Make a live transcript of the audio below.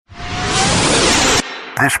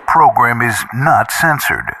This program is not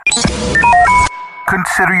censored.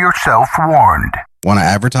 Consider yourself warned. Want to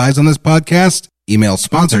advertise on this podcast? Email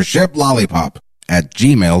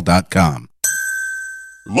sponsorshiplollipop@gmail.com.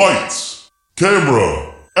 Lights,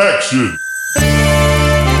 camera, action.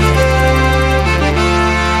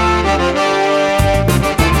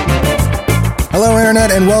 Hello,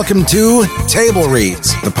 Internet, and welcome to Table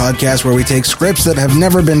Reads, the podcast where we take scripts that have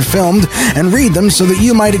never been filmed and read them so that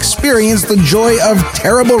you might experience the joy of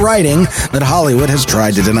terrible writing that Hollywood has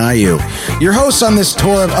tried to deny you. Your hosts on this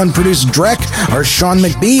tour of unproduced dreck are Sean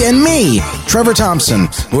McBee and me, Trevor Thompson,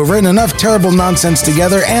 who have written enough terrible nonsense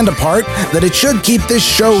together and apart that it should keep this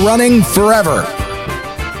show running forever.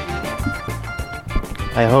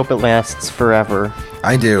 I hope it lasts forever.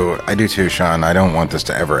 I do too, Sean. I don't want this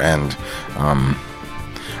to ever end.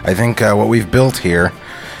 I think what we've built here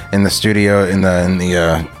in the studio, in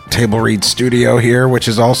the Table Read studio here, which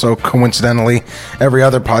is also coincidentally every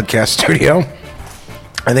other podcast studio.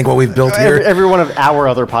 I think what we've built here, every one of our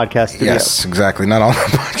other podcast studios. Yes, exactly. Not all the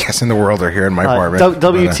podcasts in the world are here in my apartment.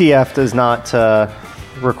 WTF does not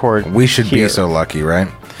record. We should here. be so lucky, right?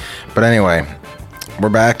 But anyway, we're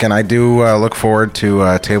back, and I do look forward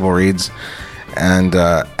to Table Reads. And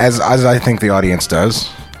as I think the audience does,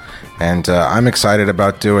 and I'm excited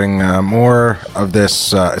about doing more of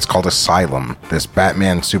this. It's called Asylum, this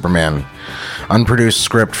Batman Superman unproduced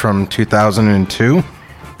script from 2002.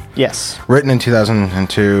 Yes, written in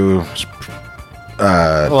 2002.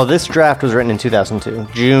 Well, this draft was written in 2002,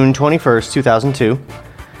 June 21st, 2002.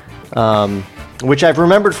 Which I've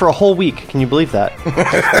remembered for a whole week. Can you believe that?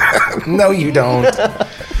 No, you don't.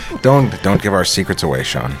 Don't give our secrets away,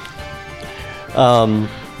 Sean.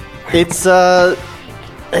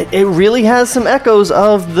 It really has some echoes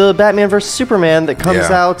of the Batman vs. Superman that comes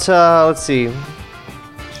out, let's see.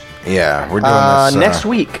 Yeah, we're doing this next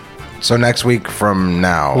week. So next week from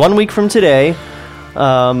now. 1 week from today,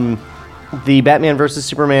 the Batman vs.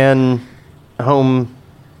 Superman home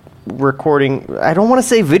recording, I don't want to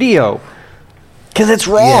say video, because it's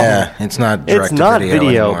wrong. Yeah, it's not direct to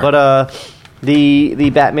video anymore. But the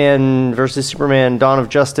Batman vs. Superman Dawn of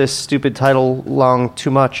Justice, stupid title, long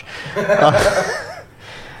too much,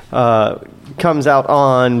 comes out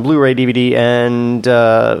on Blu-ray, DVD, and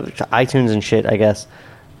iTunes and shit, I guess,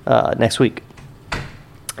 next week.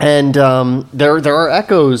 And there are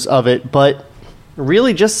echoes of it, but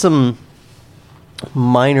really just some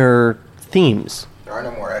minor themes. There are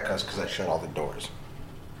no more echoes because I shut all the doors.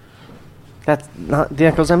 That's not the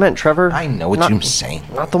echoes I meant, Trevor. I know what you're saying.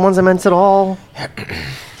 Not the ones I meant at all.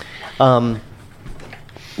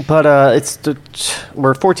 But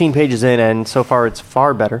we're 14 pages in, and so far it's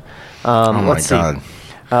far better. Let's see.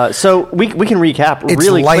 So we can recap it's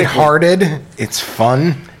really quickly. It's lighthearted. It's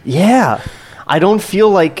fun. Yeah. I don't feel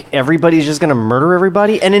like everybody's just going to murder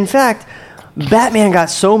everybody. And in fact, Batman got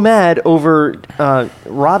so mad over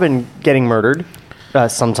Robin getting murdered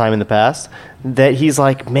sometime in the past that he's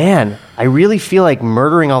like, man, I really feel like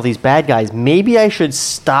murdering all these bad guys. Maybe I should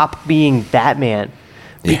stop being Batman.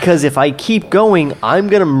 Because if I keep going, I'm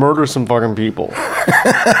going to murder some fucking people.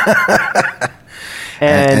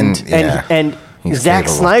 and Zack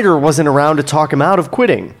Snyder wasn't around to talk him out of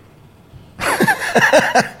quitting.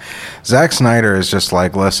 Zack Snyder is just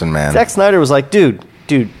like, listen, man. Zack Snyder was like, dude,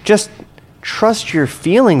 just trust your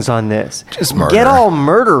feelings on this. Just murder. Get all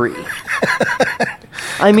murdery.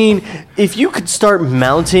 I mean, if you could start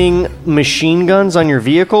mounting machine guns on your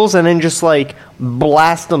vehicles and then just like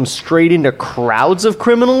blast them straight into crowds of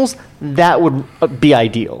criminals, that would be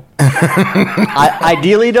ideal.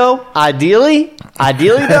 Ideally though, I'd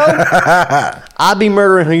be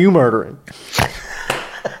murdering who you murdering.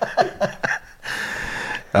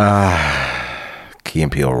 Key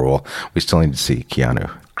and Peele rule. We still need to see Keanu.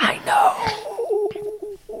 I know.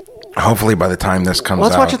 Hopefully by the time this comes out.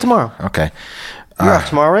 Let's watch it tomorrow. Okay. You're off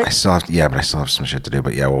tomorrow, right? I still have some shit to do,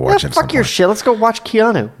 but yeah, we'll watch it. Fuck your shit. Let's go watch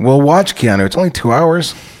Keanu. We'll watch Keanu. It's only 2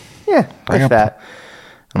 hours. Yeah, like that.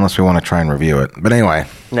 Unless we want to try and review it. But anyway.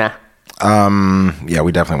 Nah. Yeah,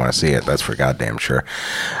 we definitely want to see it. That's for goddamn sure.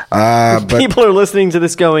 But people are listening to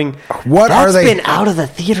this going, what are they? That's been out of the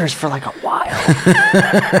theaters for like a while.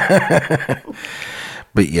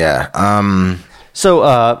 But yeah.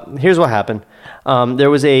 So here's what happened. There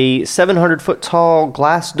was a 700-foot tall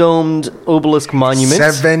glass-domed obelisk monument.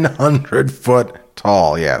 700-foot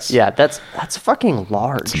tall, yes. Yeah, that's fucking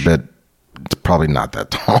large. It's probably not that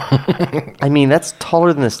tall. I mean, that's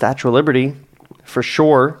taller than the Statue of Liberty, for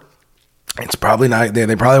sure. It's probably not.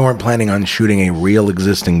 They probably weren't planning on shooting a real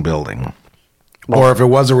existing building. Or if it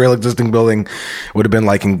was a real existing building, it would have been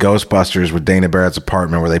like in Ghostbusters with Dana Barrett's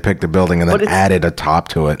apartment, where they picked a building and then added a top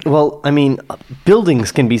to it. Well, I mean,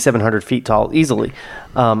 buildings can be 700 feet tall easily,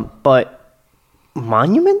 but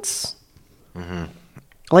monuments,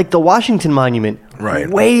 like the Washington Monument, Right.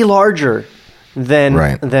 way larger than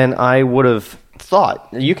Right. than I would have thought.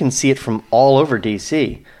 You can see it from all over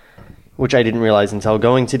DC, which I didn't realize until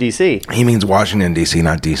going to DC. He means Washington, D.C.,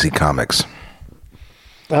 not D.C. Comics.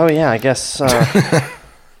 Oh yeah, I guess.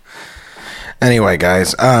 Anyway,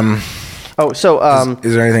 guys. Is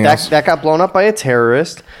there anything else? That got blown up by a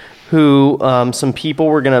terrorist who some people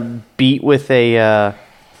were going to beat with a...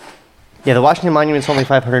 the Washington Monument's only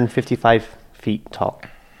 555 feet tall.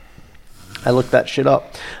 I looked that shit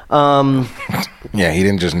up. Yeah, he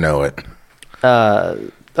didn't just know it.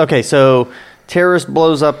 Okay, so terrorist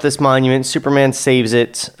blows up this monument. Superman saves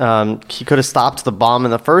it. He could have stopped the bomb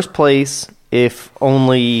in the first place if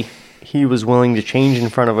only he was willing to change in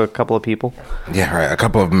front of a couple of people. Yeah, right. A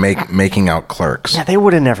couple of making out clerks. Yeah, they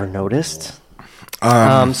would have never noticed.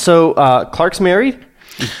 Clark's married.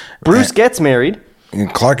 Bruce gets married.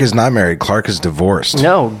 Clark is not married. Clark is divorced.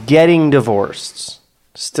 No, getting divorced.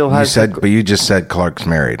 Still has. But you just said Clark's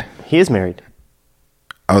married. He is married.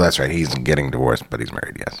 Oh, that's right. He's getting divorced, but he's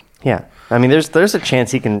married. Yes. Yeah, I mean, there's a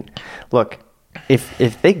chance he can look.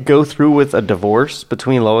 If they go through with a divorce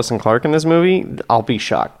between Lois and Clark in this movie, I'll be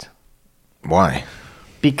shocked. Why?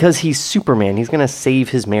 Because he's Superman. He's going to save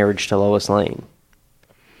his marriage to Lois Lane.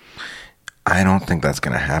 I don't think that's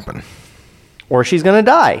going to happen. Or she's going to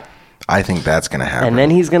die. I think that's going to happen. And then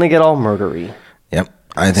he's going to get all murdery. Yep.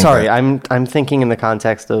 I'm thinking in the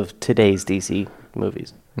context of today's DC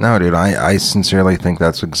movies. No, dude, I sincerely think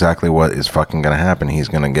that's exactly what is fucking going to happen.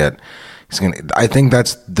 I think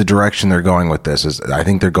that's the direction they're going with this. I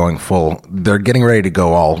think they're getting ready to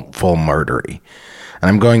go all full murdery. And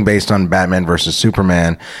I'm going based on Batman versus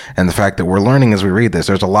Superman and the fact that we're learning as we read this.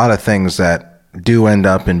 There's a lot of things that do end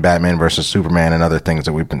up in Batman versus Superman and other things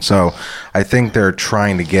that we've been. So I think they're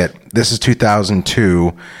trying to this is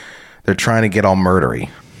 2002. They're trying to get all murdery.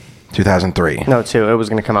 2003. No, 2. It was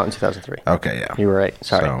going to come out in 2003. Okay, yeah. You were right.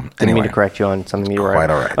 Sorry. Didn't mean to correct you on something you were quite right.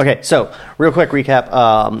 all right. Okay, so real quick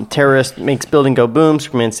recap. Terrorist makes building go boom.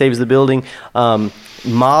 Superman saves the building.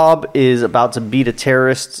 Mob is about to beat the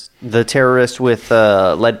terrorist with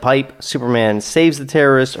a lead pipe. Superman saves the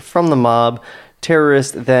terrorist from the mob.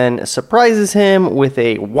 Terrorist then surprises him with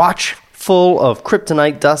a watch full of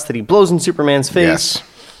kryptonite dust that he blows in Superman's face. Yes.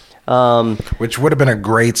 Which would have been a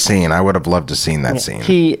great scene. I would have loved to seen that scene.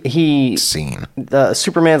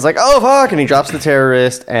 Superman's like, oh fuck, and he drops the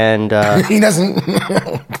terrorist, and he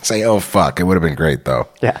doesn't say, oh fuck. It would have been great though.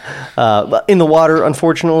 Yeah, but in the water,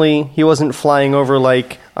 unfortunately, he wasn't flying over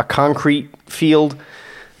like a concrete field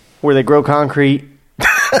where they grow concrete.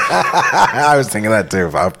 I was thinking that too.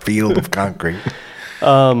 A field of concrete.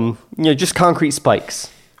 Just concrete spikes.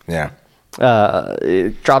 Yeah.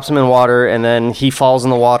 It drops him in water, and then he falls in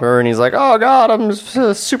the water, and he's like, oh god, I'm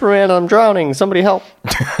Superman, I'm drowning, somebody help.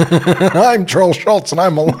 I'm Troll Schultz, and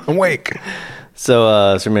I'm awake.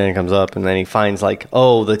 So Superman comes up, and then he finds like,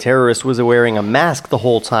 oh, the terrorist was wearing a mask the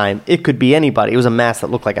whole time. It could be anybody. It was a mask that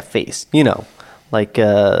looked like a face, like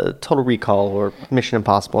Total Recall or Mission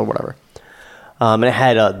Impossible or whatever. And it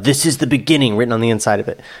had "This is the beginning" written on the inside of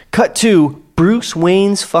it. Cut to Bruce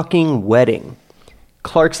Wayne's fucking wedding.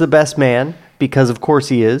 Clark's the best man, because of course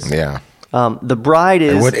he is. Yeah. The bride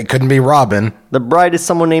is... It couldn't be Robin. The bride is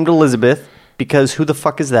someone named Elizabeth, because who the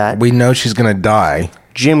fuck is that? We know she's going to die.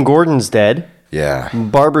 Jim Gordon's dead. Yeah.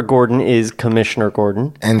 Barbara Gordon is Commissioner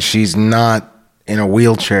Gordon. And she's not in a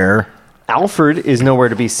wheelchair. Alfred is nowhere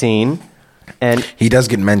to be seen. And he does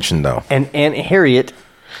get mentioned, though. And Aunt Harriet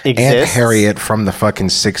exists. Aunt Harriet from the fucking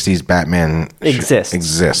 60s Batman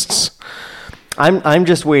exists. I'm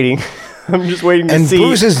just waiting... I'm just waiting to see. And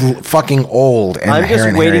Bruce is fucking old. And I'm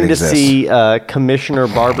just waiting to exists. see Commissioner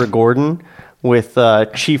Barbara Gordon with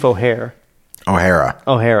Chief O'Hare.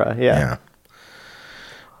 O'Hara, yeah.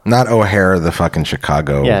 Not O'Hara, the fucking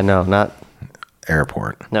Chicago. Yeah, no, not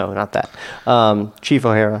airport. No, not that. Chief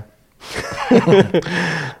O'Hara.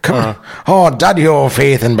 Daddy, your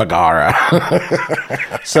faith in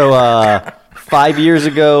Bagara. So, 5 years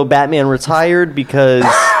ago, Batman retired because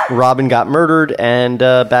Robin got murdered, and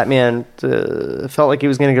Batman felt like he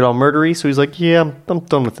was going to get all murdery, so he's like, yeah, I'm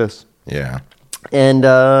done with this. Yeah. And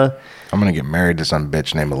I'm going to get married to some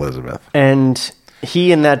bitch named Elizabeth. And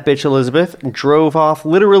he and that bitch Elizabeth drove off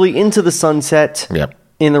literally into the sunset. Yep.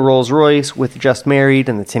 In the Rolls Royce with Just Married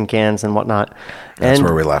and the tin cans and whatnot. That's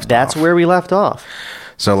where we left off. That's where we left off.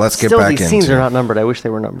 So let's get Still, back these into scenes are not numbered. I wish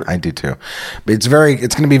they were numbered. I do too. But it's going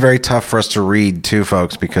to be very tough for us to read too,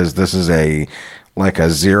 folks, because this is a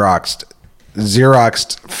Xeroxed,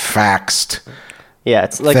 faxed yeah,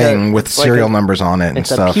 it's like thing with serial numbers on it and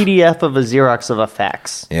it's stuff. It's a PDF of a Xerox of a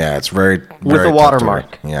fax. Yeah, it's very, very with a tough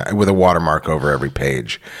watermark. Yeah, with a watermark over every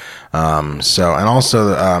page. And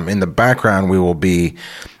also in the background, we will be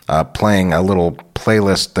playing a little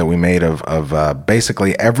playlist that we made of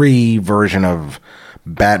basically every version of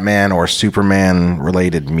Batman or Superman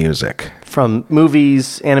related music from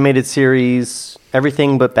movies, animated series,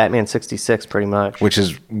 everything but Batman 66 pretty much.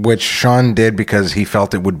 Which Sean did because he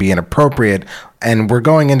felt it would be inappropriate. And we're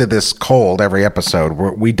going into this cold every episode.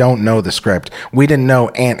 We don't know the script. We didn't know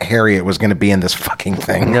Aunt Harriet was going to be in this fucking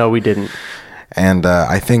thing. No, we didn't. And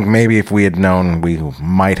I think maybe if we had known, we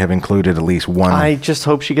might have included at least one. I just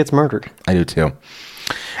hope she gets murdered. I do too.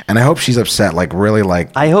 And I hope she's upset, like really like...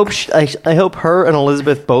 I hope her and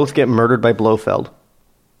Elizabeth both get murdered by Blofeld.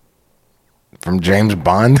 From James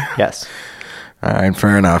Bond? Yes. All right,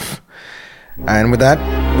 fair enough. And with that,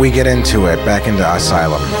 we get into it, back into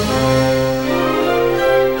Asylum.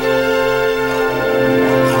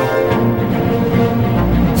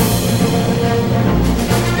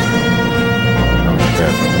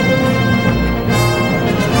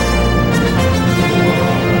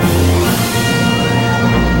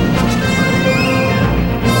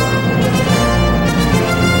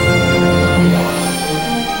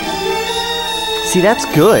 See, that's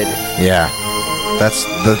good. Yeah, that's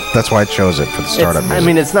why I chose it for the startup music. I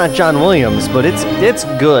mean, it's not John Williams, but it's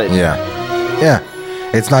good. Yeah.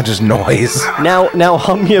 It's not just noise. Now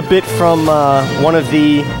hum me a bit from one of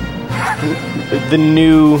the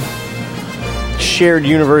new shared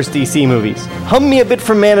universe DC movies. Hum me a bit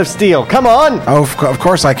from Man of Steel. Come on. Oh, of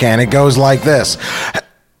course I can. It goes like this.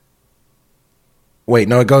 Wait,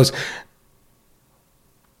 no, it goes.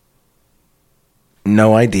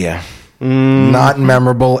 No idea. Not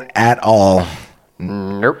memorable at all.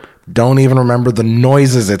 Nope. Don't even remember the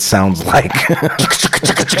noises it sounds like. That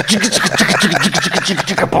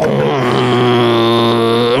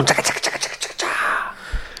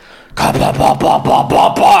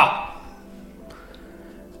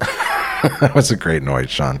was a great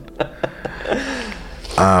noise, Sean.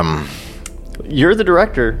 You're the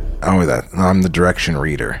director. Oh, I'm the direction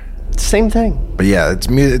reader. Same thing. But yeah, it's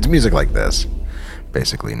music like this.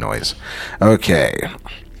 Basically noise. Okay.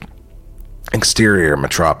 Exterior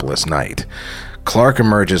Metropolis night. Clark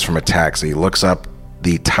emerges from a taxi, looks up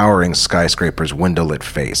the towering skyscraper's window-lit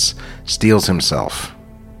face, steels himself.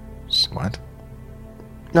 What?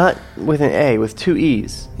 Not with an A, with two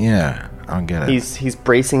E's. Yeah, I don't get it. He's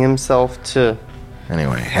bracing himself to...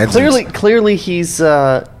 Anyway, Clearly he's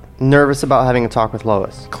nervous about having a talk with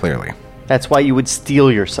Lois. Clearly. That's why you would steel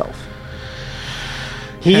yourself.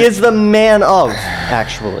 He is the man of,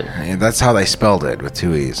 actually. Yeah, that's how they spelled it, with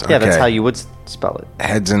two E's. Yeah, that's how you would spell it.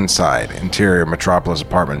 Heads inside. Interior Metropolis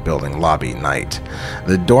apartment building. Lobby. Night.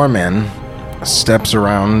 The doorman steps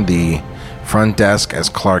around the front desk as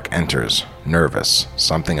Clark enters. Nervous.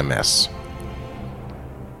 Something amiss.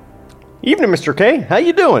 Evening, Mr. K. How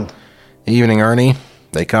you doing? Evening, Ernie.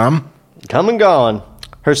 They come? Come and gone.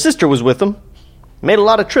 Her sister was with them. Made a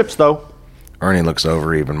lot of trips, though. Ernie looks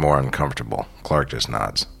over even more uncomfortable. Clark just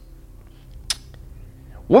nods.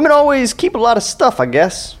 Women always keep a lot of stuff, I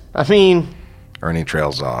guess. I mean... Ernie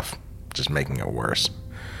trails off, just making it worse.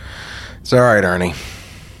 It's all right, Ernie.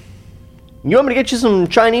 You want me to get you some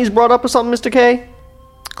Chinese brought up or something, Mr. K?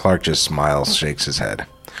 Clark just smiles, shakes his head.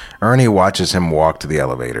 Ernie watches him walk to the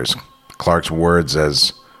elevators. Clark's words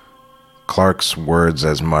as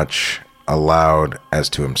much aloud as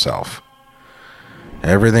to himself.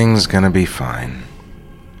 Everything's gonna be fine.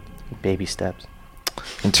 Baby steps.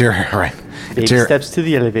 Interior, right. Baby steps to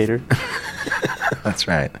the elevator. That's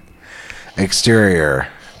right. Exterior.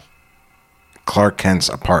 Clark Kent's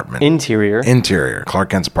apartment. Interior. Clark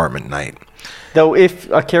Kent's apartment night. Though if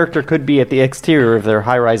a character could be at the exterior of their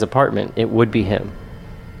high-rise apartment, it would be him.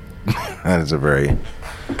 That is a very,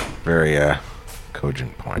 very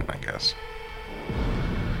cogent point, I guess.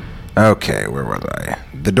 Okay, where was I?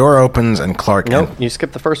 The door opens and Clark... Nope, you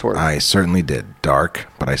skipped the first word. I certainly did. Dark,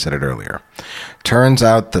 but I said it earlier. Dark.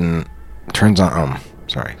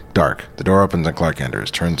 The door opens and Clark enters.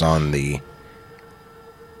 Turns on the...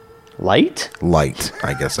 Light,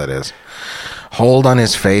 I guess that is. Hold on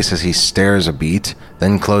his face as he stares a beat,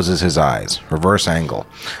 then closes his eyes. Reverse angle.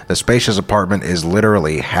 The spacious apartment is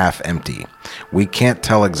literally half empty. We can't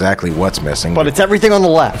tell exactly what's missing. but it's everything on the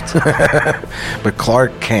left. But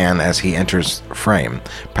Clark can as he enters frame,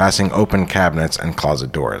 passing open cabinets and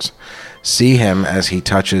closet doors. See him as he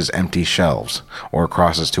touches empty shelves or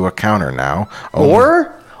crosses to a counter now.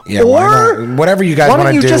 Yeah, why not? Whatever you guys want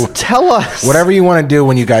to do. Why don't you just tell us? Whatever you want to do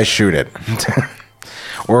when you guys shoot it.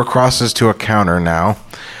 Or crosses to a counter now,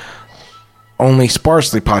 only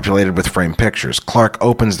sparsely populated with framed pictures. Clark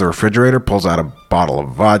opens the refrigerator, pulls out a bottle of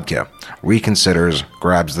vodka, reconsiders,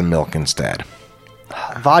 grabs the milk instead.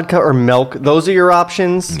 Vodka or milk, those are your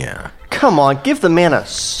options? Yeah. Come on, give the man a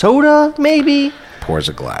soda, maybe? Pours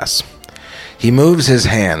a glass. He moves his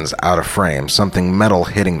hands out of frame, something metal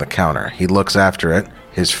hitting the counter. He looks after it,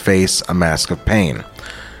 his face a mask of pain.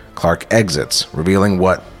 Clark exits, revealing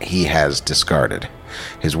what he has discarded.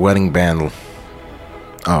 His wedding band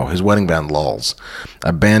lolls,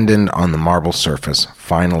 abandoned on the marble surface,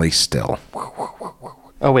 finally still.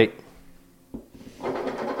 Oh, wait.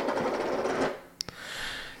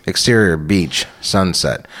 Exterior, beach,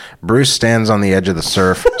 sunset. Bruce stands on the edge of the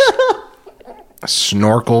surf,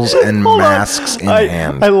 snorkels and masks in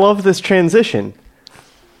hand. I love this transition.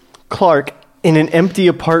 Clark, in an empty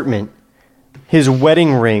apartment, his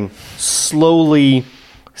wedding ring slowly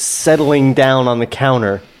settling down on the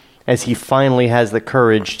counter as he finally has the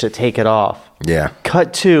courage to take it off. Yeah.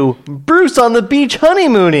 Cut to Bruce on the beach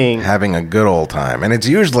honeymooning. Having a good old time. And it's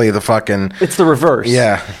usually the fucking... It's the reverse.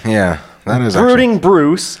 Yeah. That is brooding actually...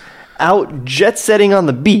 Bruce out jet-setting on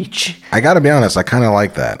the beach. I gotta be honest, I kind of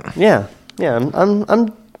like that. Yeah,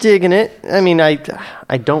 I'm digging it. I mean, I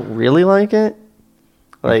don't really like it.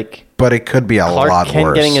 But it could be a Clark lot Kent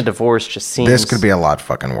worse. Getting a divorce just seems... This could be a lot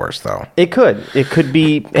fucking worse, though. It could. It could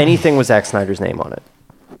be anything with Zack Snyder's name on it.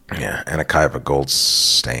 Yeah, and a Kaiva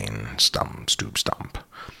Goldstain Stump.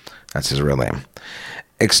 That's his real name.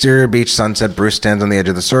 Exterior beach, sunset. Bruce stands on the edge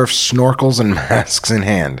of the surf, snorkels and masks in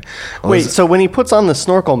hand. Wait, so when he puts on the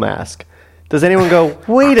snorkel mask, does anyone go,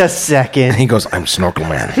 wait a second? He goes, I'm Snorkel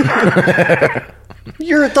Man.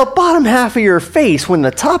 You're at the bottom half of your face when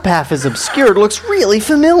the top half is obscured. Looks really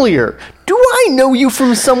familiar. Do I know you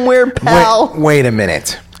from somewhere, pal? Wait a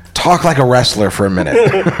minute. Talk like a wrestler for a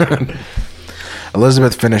minute.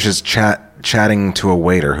 Elizabeth finishes chatting to a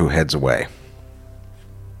waiter who heads away.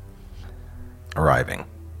 Arriving.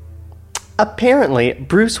 Apparently,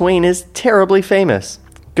 Bruce Wayne is terribly famous.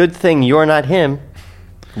 Good thing you're not him.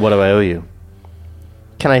 What do I owe you?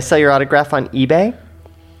 Can I sell your autograph on eBay?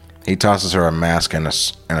 He tosses her a mask and a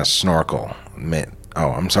snorkel.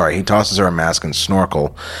 He tosses her a mask and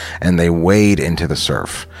snorkel, and they wade into the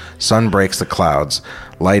surf. Sun breaks the clouds,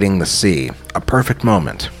 lighting the sea. A perfect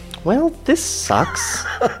moment. Well, this sucks.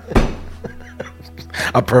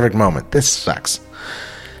 A perfect moment. This sucks.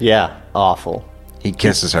 Yeah, awful. He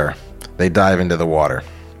kisses her. They dive into the water.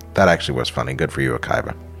 That actually was funny. Good for you,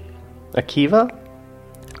 Akiva. Akiva?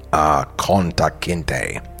 Conta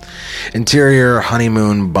Kinte. Interior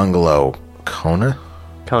honeymoon bungalow. Kona?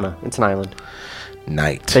 Kona. It's an island.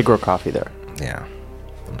 Night. They grow coffee there. Yeah,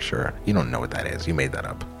 I'm sure. You don't know what that is. You made that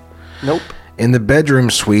up. Nope. In the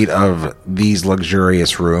bedroom suite of these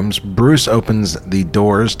luxurious rooms, Bruce opens the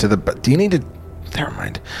doors to the... Do you need to... Never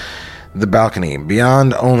mind. The balcony.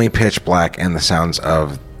 Beyond only pitch black and the sounds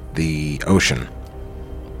of the ocean.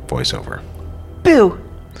 Voiceover. Boo!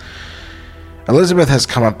 Elizabeth has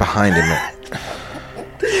come up behind him.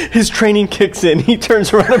 His training kicks in. He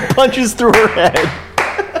turns around and punches through her head.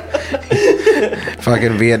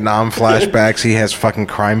 Fucking Vietnam flashbacks. He has fucking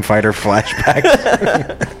crime fighter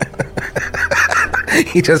flashbacks.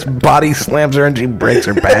 He just body slams her and she breaks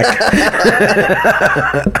her back.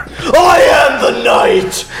 I am the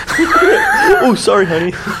knight! Oh, sorry,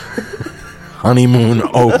 honey. Honeymoon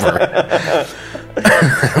over.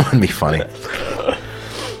 That would be funny.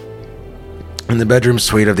 In the bedroom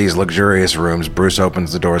suite of these luxurious rooms, Bruce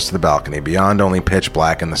opens the doors to the balcony. Beyond only pitch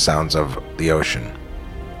black and the sounds of the ocean.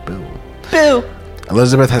 Boo. Boo!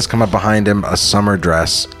 Elizabeth has come up behind him in a summer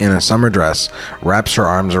dress, wraps her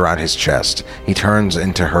arms around his chest. He turns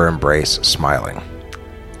into her embrace, smiling.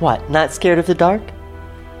 What, not scared of the dark?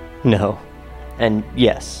 No. And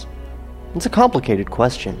yes. It's a complicated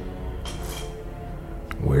question.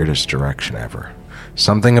 Weirdest direction ever.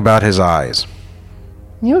 Something about his eyes.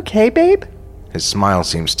 You okay, babe? His smile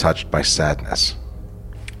seems touched by sadness.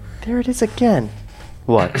 There it is again.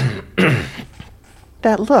 What?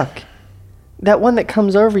 That look. That one that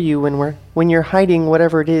comes over you when you're hiding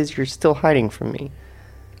whatever it is you're still hiding from me.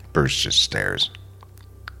 Bruce just stares.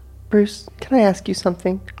 Bruce, can I ask you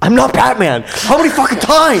something? I'm not Batman! How many fucking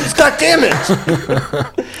times? God damn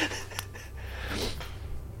it!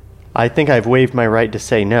 I think I've waived my right to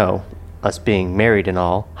say no, us being married and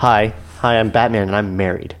all. Hi, I'm Batman and I'm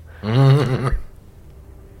married. Mm-hmm.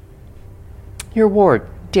 Your ward,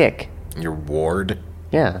 Dick. Your ward?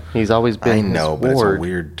 Yeah, he's always been. I know, his but it's a ward.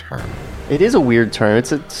 weird term. It is a weird term.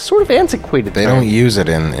 It's a sort of antiquated They term. don't use it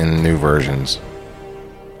in new versions.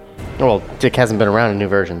 Well, Dick hasn't been around in new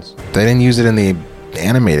versions. They didn't use it in the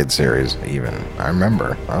animated series, even. I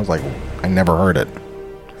remember. I was like, I never heard it.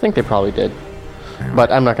 I think they probably did.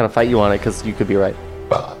 But I'm not going to fight you on it because you could be right.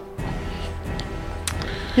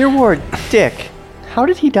 Your ward, Dick, how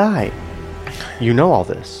did he die? You know all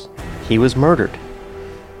this. He was murdered.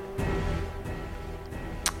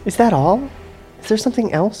 Is that all? Is there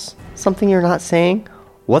something else? Something you're not saying?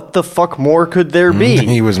 What the fuck more could there be?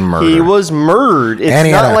 He was murdered. He was murdered.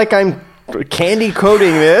 It's not like I'm candy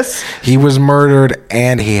coating this. He was murdered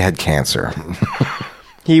and he had cancer.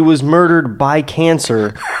 He was murdered by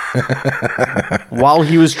cancer while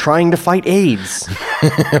he was trying to fight AIDS.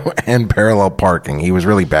 And parallel parking. He was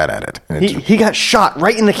really bad at it. He got shot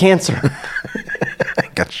right in the cancer.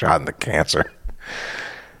 Got shot in the cancer.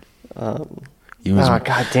 God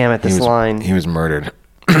damn it, this line. He was murdered.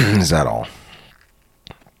 Is that all?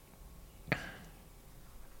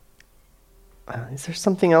 Is there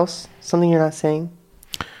something else? Something you're not saying?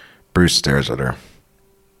 Bruce stares at her.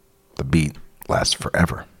 The beat lasts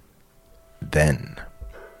forever. Then.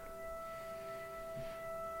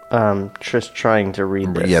 Just trying to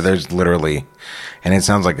read this. Yeah, there's literally... And it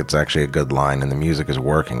sounds like it's actually a good line, and the music is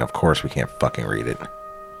working. Of course we can't fucking read it.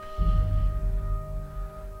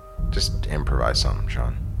 Just improvise something,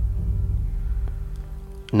 Sean.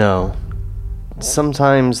 No.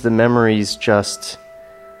 Sometimes the memories just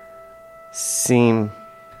seem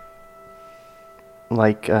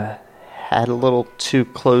like had a little too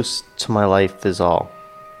close to my life is all.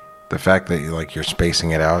 The fact that you're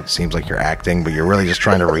spacing it out seems like you're acting, but you're really just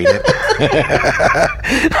trying to read it.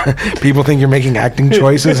 People think you're making acting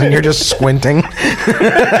choices and you're just squinting.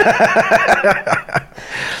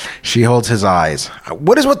 She holds his eyes.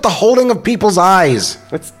 What is with the holding of people's eyes?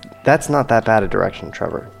 That's not that bad a direction,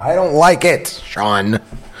 Trevor. I don't like it, Sean.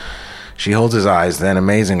 She holds his eyes, then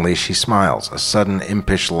amazingly she smiles, a sudden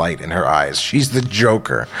impish light in her eyes. She's the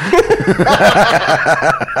Joker.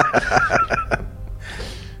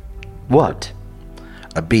 What?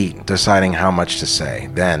 A beat, deciding how much to say.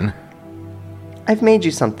 Then, I've made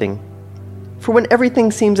you something. For when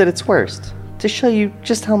everything seems at its worst. To show you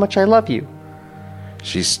just how much I love you.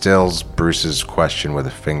 she stills Bruce's question with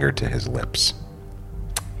a finger to his lips.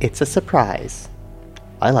 It's a surprise.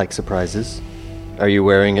 I like surprises. Are you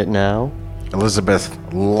wearing it now? Elizabeth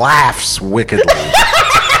laughs wickedly.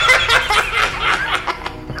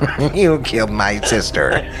 You killed my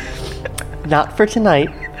sister. Not for tonight.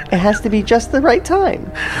 It has to be just the right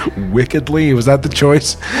time. Wickedly? Was that the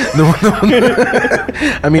choice?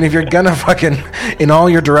 I mean, if you're gonna fucking, in all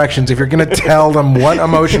your directions, if you're gonna tell them what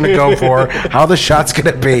emotion to go for, how the shot's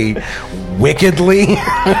gonna be, wickedly?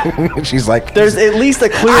 She's like, There's at least a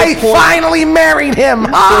clear I point. finally married him!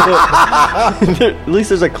 At least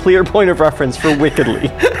there's a clear point of reference for wickedly.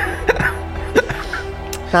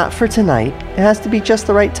 Not for tonight. It has to be just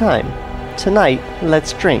the right time. Tonight,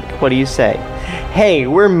 let's drink. What do you say? Hey,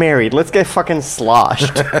 we're married. Let's get fucking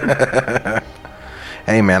sloshed.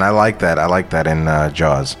 Hey, man, I like that. I like that in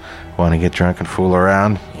Jaws. Want to get drunk and fool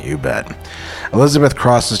around? You bet. Elizabeth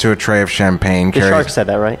crosses to a tray of champagne. The shark said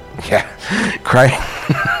that, right? Yeah.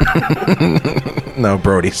 No,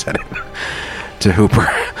 Brody said it. To Hooper.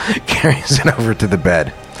 Carries it over to the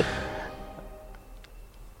bed.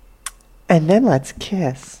 And then let's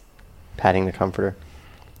kiss. Patting the comforter.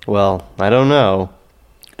 Well, I don't know.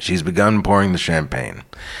 She's begun pouring the champagne.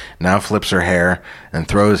 Now flips her hair and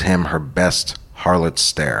throws him her best harlot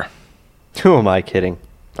stare. Who am I kidding?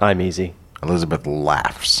 I'm easy. Elizabeth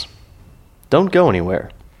laughs. Don't go anywhere.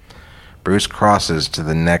 Bruce crosses to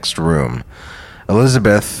the next room.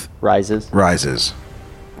 Elizabeth Rises.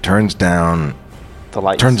 Turns down The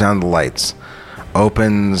lights. the lights.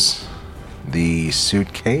 Opens the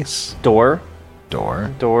suitcase. Door. Door,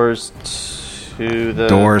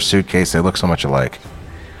 suitcase. They look so much alike.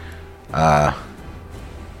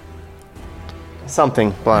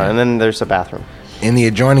 Something. Blah. And then there's a bathroom. In the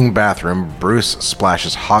adjoining bathroom, Bruce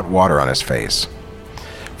splashes hot water on his face.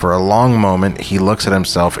 For a long moment, he looks at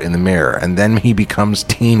himself in the mirror, and then he becomes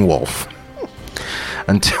Teen Wolf.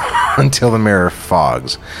 Until the mirror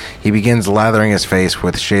fogs. He begins lathering his face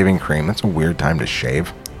with shaving cream. That's a weird time to shave.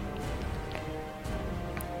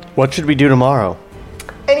 What should we do tomorrow?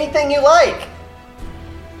 Anything you like.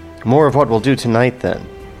 More of what we'll do tonight, then,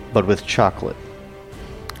 but with chocolate.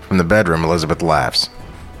 From the bedroom, Elizabeth laughs.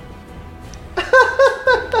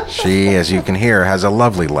 She, as you can hear, has a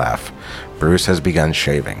lovely laugh. Bruce has begun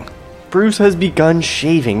shaving. That's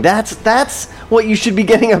what you should be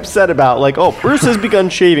getting upset about. Like, oh, Bruce has begun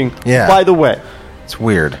shaving. Yeah. By the way, It's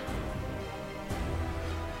weird.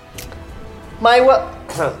 My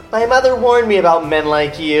mother warned me about men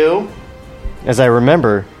like you. As I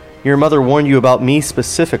remember, your mother warned you about me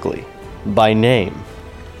specifically, by name.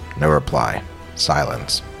 No reply.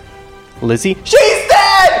 Silence. Lizzie? She's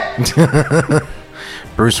dead!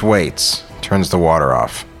 Bruce waits, turns the water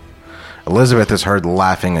off. Elizabeth is heard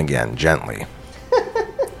laughing again, gently.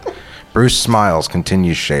 Bruce smiles,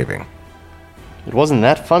 continues shaving. It wasn't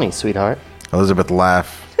that funny, sweetheart. Elizabeth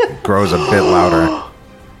laugh grows a bit louder.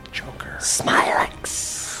 Joker.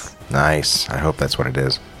 Smilex. Nice. I hope that's what it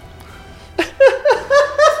is.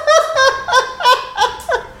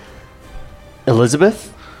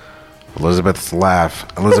 Elizabeth? Elizabeth's laugh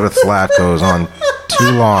goes on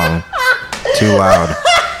too long, too loud.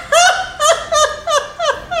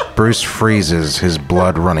 Bruce freezes, his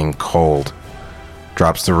blood running cold.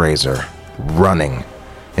 Drops the razor, running.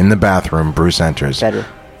 In the bathroom, Bruce enters. Bedroom.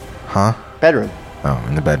 Huh? Bedroom. Oh,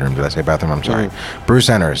 in the bedroom. Did I say bathroom? I'm sorry. Bruce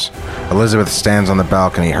enters. Elizabeth stands on the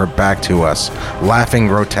balcony, her back to us, laughing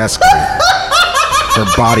grotesquely. Her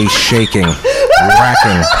body shaking,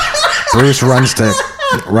 racking. Bruce runs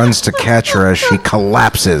to catch her as she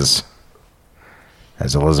collapses.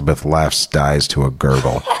 As Elizabeth laughs, dies to a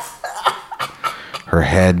gurgle. Her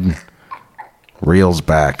head reels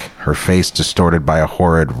back, her face distorted by a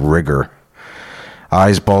horrid rigor.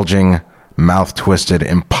 Eyes bulging, mouth twisted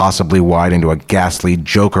impossibly wide into a ghastly,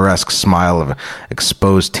 Joker-esque smile of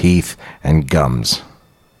exposed teeth and gums.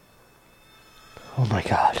 Oh my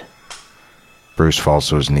God. Bruce falls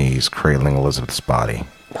to his knees, cradling Elizabeth's body.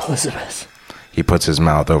 Elizabeth. He puts his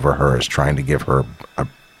mouth over hers, trying to give her a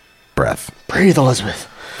breath. Breathe, Elizabeth.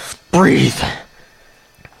 Breathe.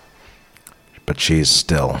 But she is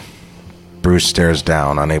still. Bruce stares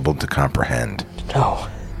down, unable to comprehend. No.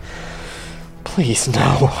 Please,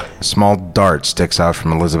 no. A small dart sticks out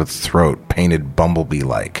from Elizabeth's throat, painted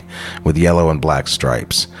bumblebee-like, with yellow and black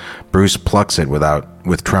stripes. Bruce plucks it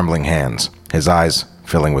with trembling hands, his eyes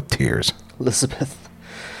filling with tears. Elizabeth.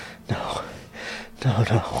 No.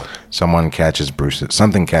 No. Something catches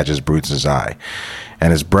Bruce's eye,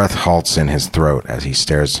 and his breath halts in his throat as he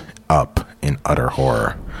stares up in utter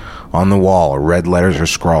horror. On the wall, red letters are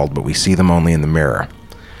scrawled, but we see them only in the mirror.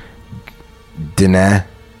 Dine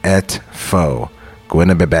et fo,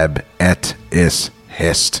 Gwynebebeb et is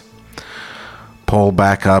hist. Pull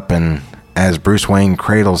back up, and as Bruce Wayne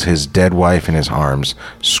cradles his dead wife in his arms,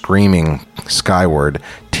 screaming skyward,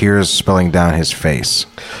 tears spilling down his face.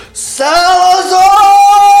 Salazar!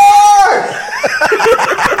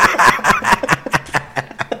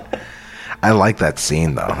 I like that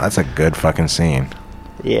scene, though. That's a good fucking scene.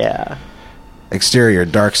 Yeah. Exterior,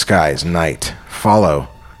 dark skies, night. Follow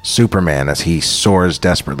Superman as he soars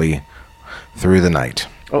desperately through the night.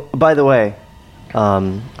 Oh, by the way,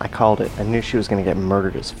 I called it. I knew she was going to get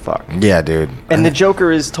murdered as fuck. Yeah, dude. And the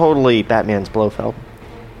Joker is totally Batman's Blofeld.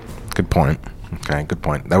 Good point. Okay, good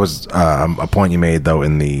point. That was a point you made, though,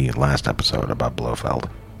 in the last episode about Blofeld.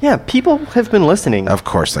 Yeah, people have been listening. Of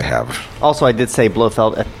course they have. Also, I did say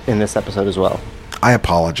Blofeld in this episode as well. I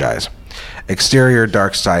apologize. Exterior,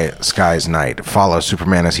 dark skies, night. Follow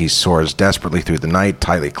Superman as he soars desperately through the night,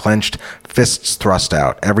 tightly clenched, fists thrust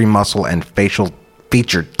out, every muscle and facial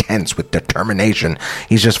feature tense with determination.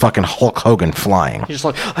 He's just fucking Hulk Hogan flying. He's just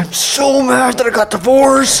like, I'm so mad that I got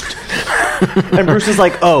divorced. And Bruce is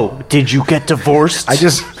like, oh, did you get divorced? I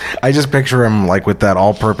just picture him like with that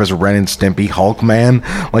all-purpose Ren and Stimpy Hulk man,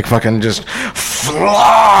 like fucking just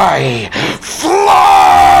fly.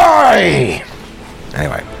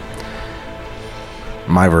 Anyway,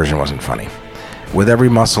 my version wasn't funny. With every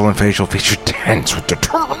muscle and facial feature tense with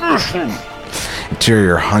determination.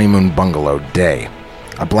 Interior honeymoon bungalow, day.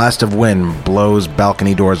 A blast of wind blows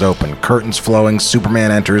balcony doors open, curtains flowing,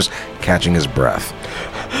 Superman enters, catching his breath.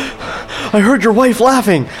 I heard your wife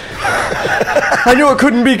laughing. I knew it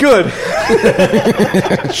couldn't be good.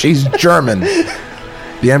 She's German.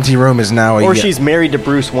 The empty room is now Or she's married to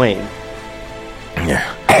Bruce Wayne. Yeah.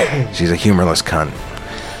 She's a humorless cunt.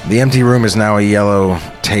 The empty room is now a yellow,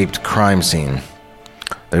 taped crime scene.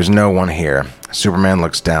 There's no one here. Superman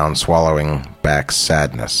looks down, swallowing back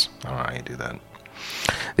sadness. I don't know how you do that.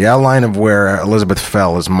 The outline of where Elizabeth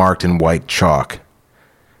fell is marked in white chalk.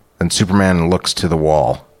 Then Superman looks to the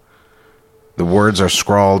wall. The words are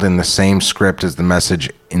scrawled in the same script as the message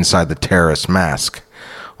inside the terrorist mask.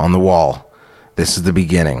 On the wall, this is the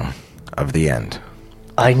beginning of the end.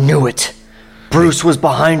 I knew it. Bruce was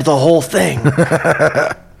behind the whole thing.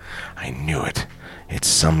 I knew it. It's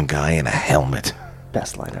some guy in a helmet.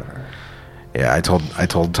 Best line ever. Yeah, I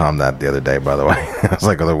told Tom that the other day, by the way. I was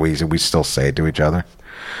like, we still say it to each other.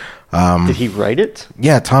 Did he write it?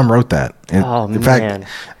 Yeah, Tom wrote that. In fact,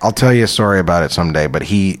 I'll tell you a story about it someday, but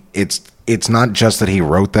it's not just that he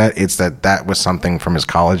wrote that, it's that was something from his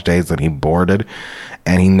college days that he boarded,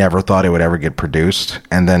 and he never thought it would ever get produced.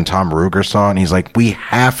 And then Tom Ruegger saw it, and he's like, we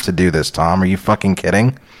have to do this, Tom. Are you fucking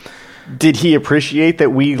kidding? Did he appreciate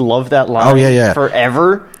that we love that line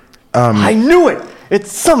forever? I knew it!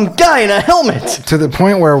 It's some guy in a helmet! To the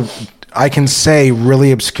point where I can say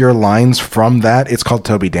really obscure lines from that. It's called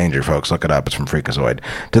Toby Danger, folks. Look it up. It's from Freakazoid.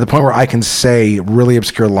 To the point where I can say really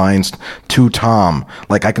obscure lines to Tom.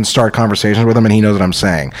 Like, I can start conversations with him, and he knows what I'm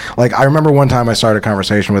saying. Like, I remember one time I started a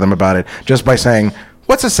conversation with him about it just by saying,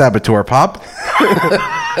 "What's a saboteur, Pop?"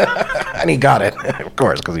 And he got it, of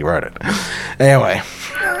course, because he wrote it. Anyway.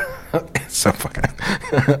 It's so fucking...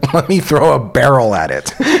 Let me throw a barrel at it.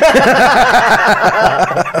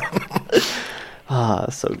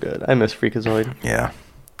 So good. I miss Freakazoid. Yeah.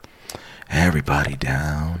 Everybody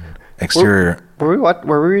down. Exterior... Were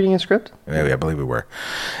we reading a script? Yeah, I believe we were.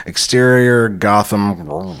 Exterior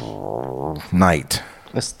Gotham night.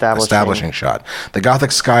 Establishing shot. The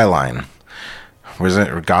Gothic skyline. Was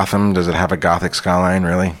it Gotham? Does it have a Gothic skyline,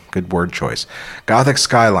 really? Good word choice. Gothic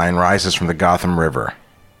skyline rises from the Gotham River.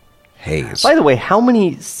 Haze. By the way, how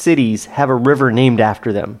many cities have a river named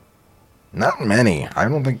after them? Not many. I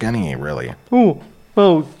don't think any, really. Oh,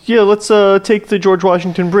 yeah, let's take the George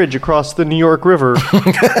Washington Bridge across the New York River.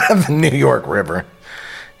 The New York River.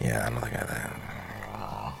 Yeah, I don't think I have that.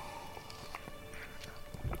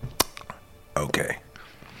 Okay.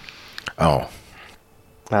 Oh.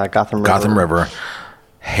 Gotham River. Gotham River.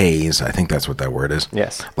 Haze. I think that's what that word is.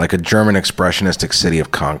 Yes. Like a German expressionistic city of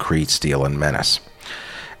concrete, steel, and menace.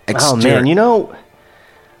 Oh, man, you know,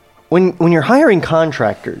 when you're hiring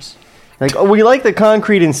contractors, like, oh, we like the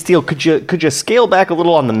concrete and steel. Could you scale back a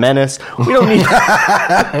little on the menace? We don't need...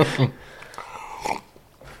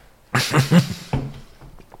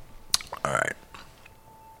 All right.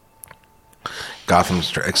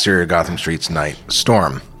 Exterior Gotham streets night.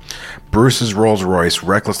 Storm. Bruce's Rolls-Royce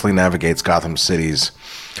recklessly navigates Gotham City's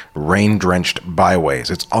rain-drenched byways.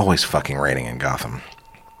 It's always fucking raining in Gotham.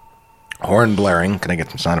 Horn blaring. Can I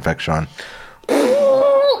get some sound effects, Sean?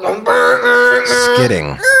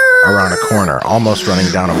 Skidding around a corner, almost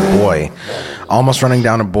running down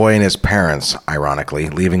a boy and his parents, ironically,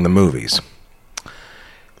 leaving the movies.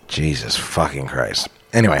 Jesus fucking Christ.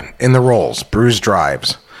 Anyway, in the rolls, Bruce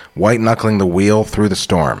drives, white-knuckling the wheel through the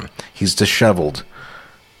storm. He's disheveled,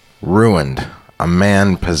 ruined, a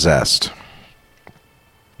man possessed.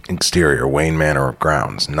 Exterior, Wayne Manor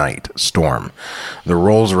grounds, night, storm. The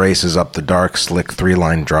Rolls races up the dark, slick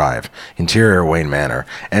three-line drive. Interior, Wayne Manor,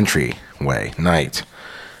 entryway, night,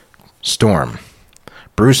 storm.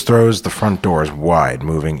 Bruce throws the front doors wide,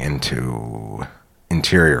 moving into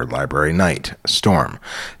interior, library, night, storm.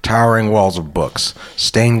 Towering walls of books,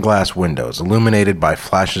 stained glass windows, illuminated by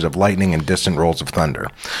flashes of lightning and distant rolls of thunder.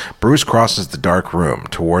 Bruce crosses the dark room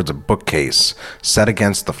towards a bookcase set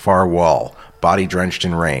against the far wall. Body drenched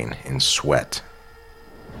in rain, in sweat.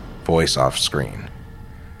 Voice off screen.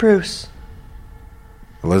 Bruce.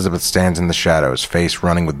 Elizabeth stands in the shadows, face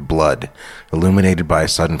running with blood, illuminated by a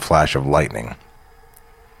sudden flash of lightning.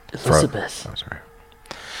 Elizabeth. Oh, sorry.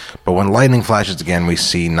 But when lightning flashes again, we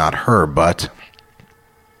see not her, but...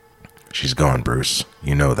 She's gone, Bruce.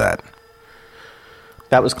 You know that.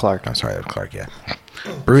 That was Clark. I'm sorry, that was Clark, yeah.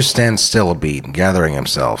 Bruce stands still a beat, gathering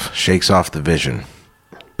himself, shakes off the vision.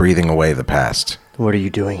 Breathing away the past. What are you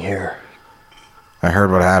doing here? I heard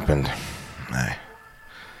what happened.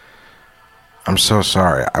 I'm so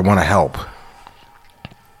sorry. I want to help.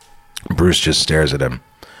 Bruce just stares at him.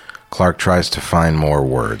 Clark tries to find more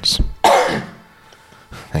words.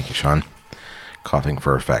 Thank you, Sean. Coughing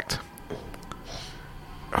for effect.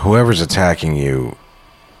 Whoever's attacking you,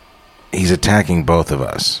 he's attacking both of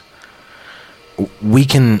us. We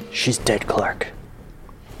can... She's dead, Clark.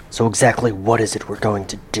 So exactly what is it we're going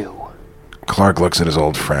to do? Clark looks at his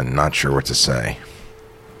old friend, not sure what to say.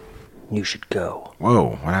 You should go. Whoa,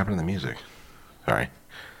 what happened to the music? Sorry,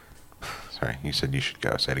 you said you should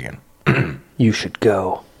go. Say it again. You should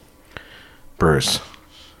go. Bruce,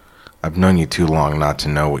 I've known you too long not to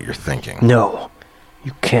know what you're thinking. No,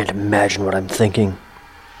 you can't imagine what I'm thinking.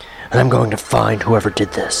 And I'm going to find whoever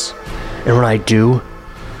did this. And when I do,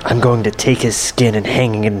 I'm going to take his skin and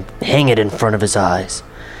hang it in front of his eyes.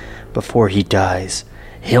 Before he dies,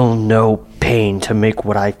 he'll know pain to make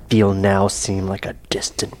what I feel now seem like a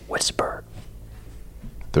distant whisper.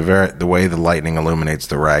 The way the lightning illuminates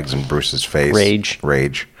the rags in Bruce's face. Rage.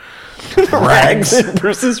 Rags in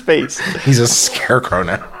Bruce's face. He's a scarecrow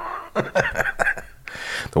now.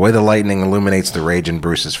 The way the lightning illuminates the rage in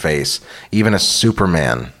Bruce's face, even a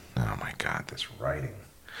Superman Oh my God, this writing.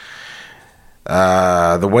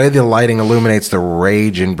 The way the lighting illuminates the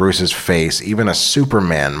rage in Bruce's face, even a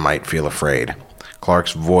Superman might feel afraid.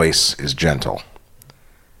 Clark's voice is gentle.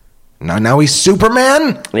 Now he's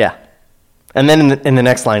Superman? Yeah. And then in the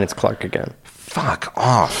next line, it's Clark again. Fuck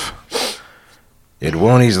off. It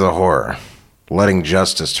won't ease the horror, letting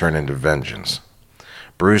justice turn into vengeance.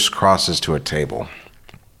 Bruce crosses to a table,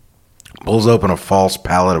 pulls open a false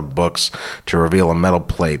pallet of books to reveal a metal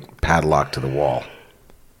plate padlocked to the wall.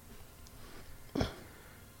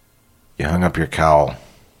 You hung up your cowl.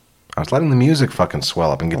 I was letting the music fucking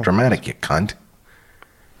swell up and get dramatic, you cunt.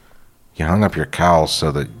 You hung up your cowl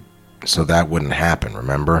so that wouldn't happen,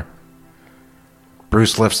 remember?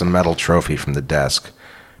 Bruce lifts a metal trophy from the desk,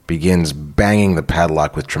 begins banging the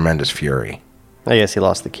padlock with tremendous fury. I guess he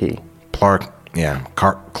lost the key.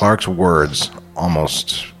 Clark's words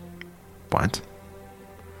almost... What?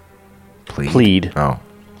 Plead. Oh.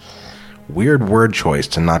 Weird word choice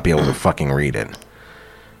to not be able to fucking read it.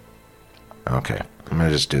 Okay, I'm going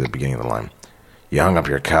to just do the beginning of the line. You hung up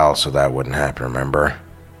your cowl so that wouldn't happen, remember?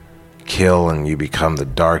 Kill and you become the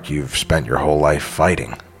dark you've spent your whole life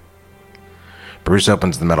fighting. Bruce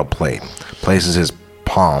opens the metal plate, places his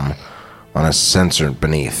palm on a sensor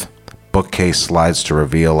beneath. Bookcase slides to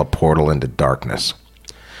reveal a portal into darkness.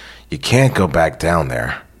 You can't go back down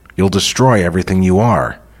there. You'll destroy everything you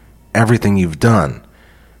are, everything you've done,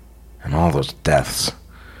 and all those deaths.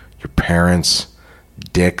 Your parents,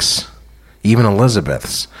 Dick's, even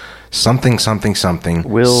Elizabeth's. Something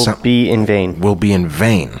Will be in vain. Will be in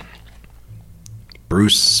vain.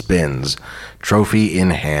 Bruce spins, trophy in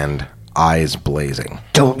hand, eyes blazing.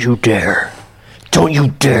 Don't you dare. Don't you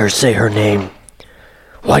dare say her name.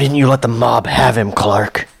 Why didn't you let the mob have him,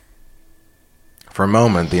 Clark? For a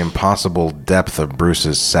moment, the impossible depth of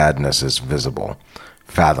Bruce's sadness is visible.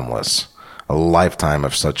 Fathomless. A lifetime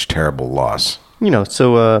of such terrible loss. We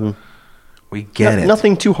get it.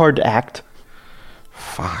 Nothing too hard to act.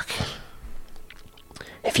 Fuck.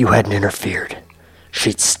 If you hadn't interfered,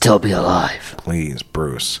 she'd still be alive. Please,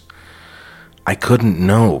 Bruce. I couldn't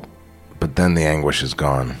know. But then the anguish is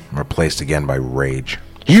gone, replaced again by rage.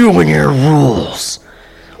 You and your rules.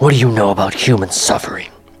 What do you know about human suffering?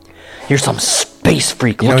 You're some space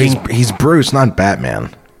freak looking... He's Bruce, not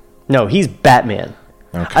Batman. No, he's Batman.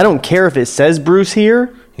 Okay. I don't care if it says Bruce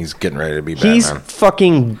here. He's getting ready to be Batman. He's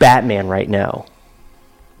fucking Batman right now.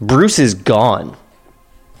 Bruce is gone.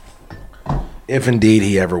 If indeed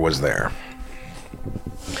he ever was there.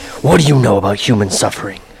 What do you know about human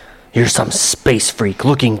suffering? You're some space freak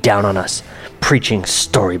looking down on us, preaching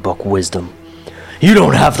storybook wisdom. You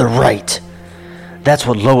don't have the right. That's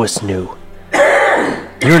what Lois knew.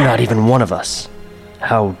 You're not even one of us.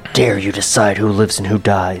 How dare you decide who lives and who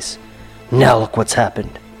dies? Now look what's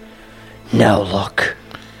happened. Now look.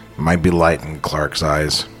 Might be light in Clark's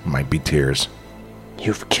eyes. Might be tears.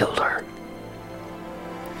 You've killed her.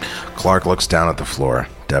 Clark looks down at the floor,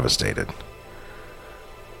 devastated.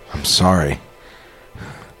 I'm sorry.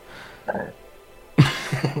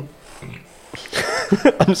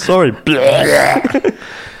 I'm sorry.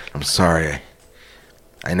 I'm sorry.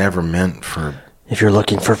 I never meant for... If you're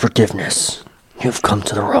looking for forgiveness, you've come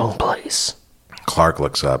to the wrong place. Clark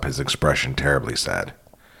looks up, his expression terribly sad.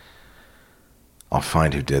 I'll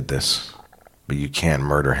find who did this, but you can't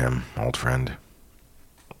murder him, old friend.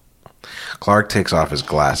 Clark takes off his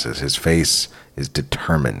glasses. His face is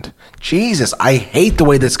determined. Jesus, I hate the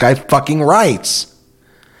way this guy fucking writes.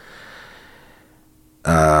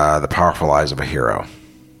 The powerful eyes of a hero.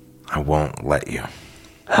 I won't let you.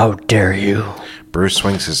 How dare you? Bruce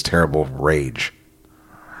swings his terrible rage.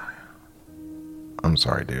 I'm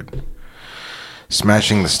sorry, dude.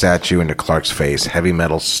 Smashing the statue into Clark's face, heavy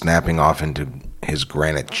metal snapping off into his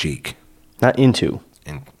granite cheek. Not into.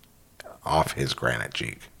 Off his granite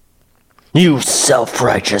cheek. You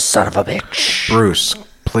self-righteous son of a bitch. Bruce,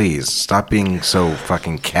 please, stop being so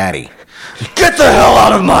fucking catty. Get the hell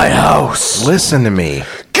out of my house! Listen to me.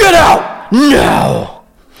 Get out! Now!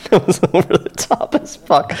 That was over the top as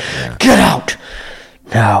fuck. Yeah. Get out!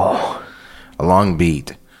 Now. A long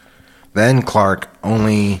beat. Then Clark can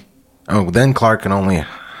only...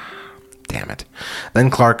 Damn it. Then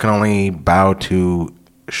Clark can only bow to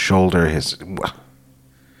shoulder his...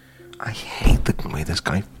 I hate the way this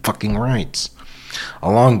guy fucking writes.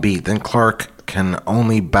 A long beat. Then Clark can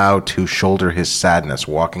only bow to shoulder his sadness,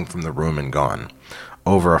 walking from the room and gone.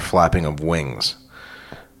 Over a flapping of wings.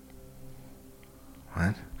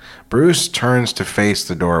 What? Bruce turns to face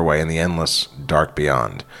the doorway in the endless dark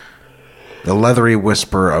beyond. The leathery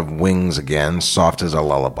whisper of wings again, soft as a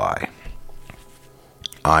lullaby.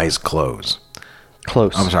 Eyes close.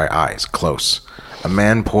 Close. I'm sorry, eyes. Close. A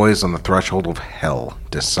man poised on the threshold of hell,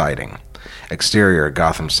 deciding. Exterior,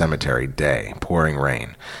 Gotham Cemetery, day, pouring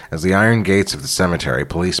rain. As the iron gates of the cemetery,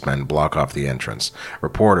 policemen block off the entrance.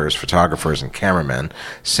 Reporters, photographers, and cameramen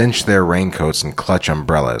cinch their raincoats and clutch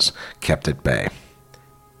umbrellas, kept at bay.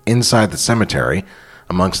 Inside the cemetery,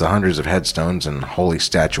 amongst the hundreds of headstones and holy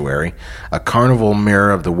statuary, a carnival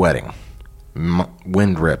mirror of the wedding.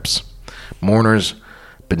 Wind rips. Mourners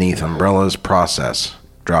beneath umbrellas process,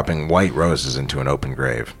 dropping white roses into an open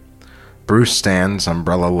grave. Bruce stands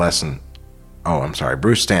umbrella-less and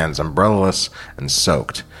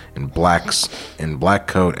soaked, in black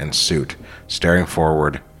coat and suit, staring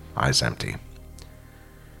forward, eyes empty.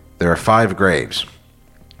 There are 5 graves.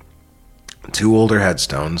 2 older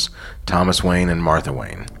headstones, Thomas Wayne and Martha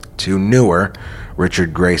Wayne. 2 newer,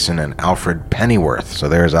 Richard Grayson and Alfred Pennyworth. So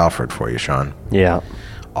there's Alfred for you, Sean. Yeah.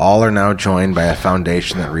 All are now joined by a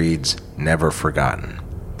foundation that reads, Never Forgotten.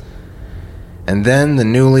 And then the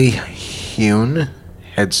newly hewn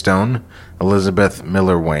headstone, Elizabeth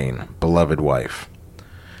Miller Wayne, beloved wife.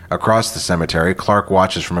 Across the cemetery, Clark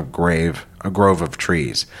watches from a grove of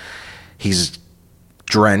trees. He's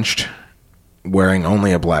drenched, wearing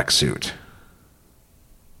only a black suit.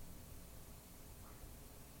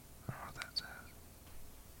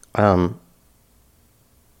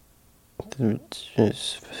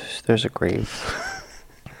 There's a grave.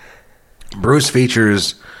 Bruce's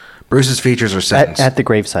features are set At the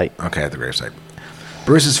gravesite. Okay, at the gravesite.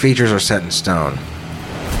 Bruce's features are set in stone.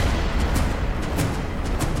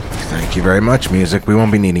 Thank you very much, music. We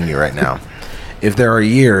won't be needing you right now. If there are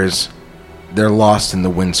years, they're lost in the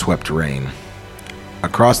windswept rain.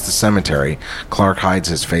 Across the cemetery, Clark hides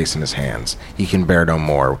his face in his hands. He can bear no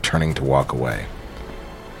more, turning to walk away.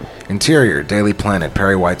 Interior, Daily Planet,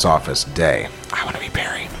 Perry White's office, day. I want to be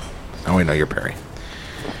Perry. Oh, wait, no, you're Perry.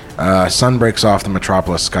 Sun breaks off the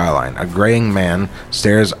metropolis skyline. A graying man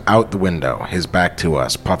stares out the window, his back to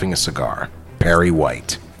us, puffing a cigar. Perry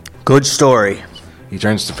White. Good story. He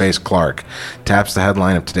turns to face Clark, taps the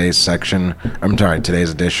headline of today's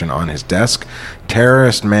edition on his desk.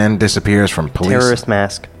 Terrorist man disappears from police... Terrorist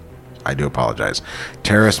mask. I do apologize.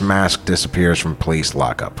 Terrorist mask disappears from police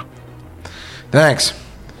lockup. Thanks,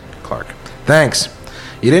 Clark. Thanks.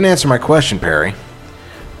 You didn't answer my question, Perry.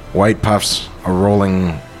 White puffs a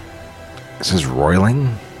rolling... It says roiling?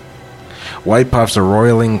 White puffs a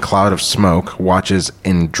roiling cloud of smoke, watches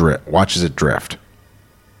it drift.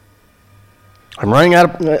 I'm running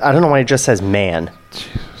out of... I don't know why it just says man.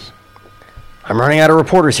 Jesus. I'm running out of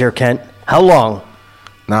reporters here, Kent. How long?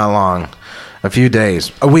 Not long. A few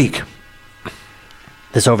days. A week.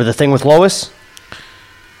 This over the thing with Lois?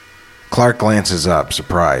 Clark glances up,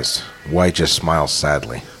 surprised. White just smiles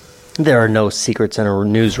sadly. There are no secrets in a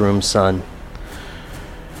newsroom, son.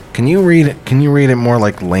 Can you read it more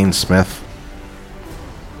like Lane Smith?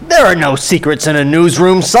 There are no secrets in a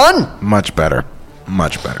newsroom, son! Much better.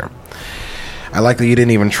 Much better. I like that you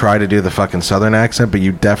didn't even try to do the fucking southern accent, but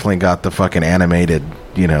you definitely got the fucking animated,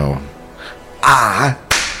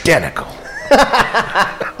 identical.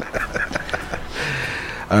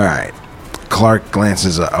 Alright. Clark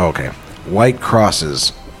glances up. Oh, okay. White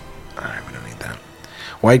crosses. Alright, we don't need that.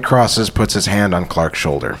 White crosses, puts his hand on Clark's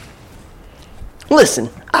shoulder. Listen,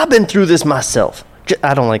 I've been through this myself.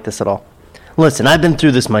 I don't like this at all. Listen, I've been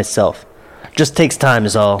through this myself. Just takes time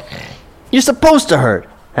is all. You're supposed to hurt.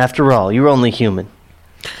 After all, you're only human.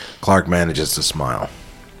 Clark manages to smile.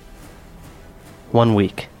 1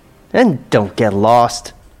 week. And don't get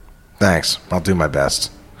lost. Thanks. I'll do my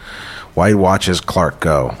best. White watches Clark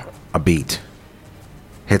go. A beat.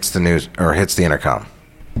 Hits the intercom.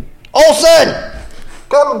 Olsen!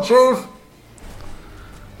 Coming, Chief.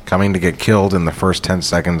 Coming to get killed in the first 10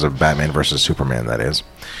 seconds of Batman vs. Superman, that is.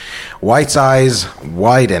 White's eyes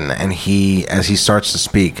widen as he starts to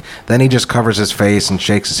speak. Then he just covers his face and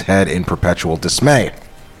shakes his head in perpetual dismay.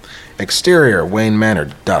 Exterior, Wayne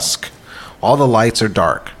Manor, dusk. All the lights are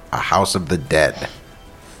dark. A house of the dead.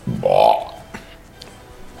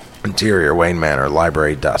 Interior, Wayne Manor,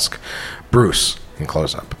 library, dusk. Bruce, in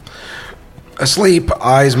close-up. Asleep,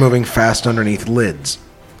 eyes moving fast underneath lids.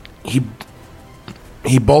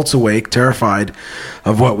 He bolts awake, terrified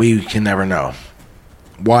of what we can never know.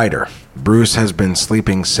 Wider. Bruce has been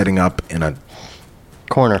sleeping sitting up in a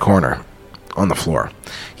corner on the floor.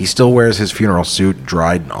 He still wears his funeral suit,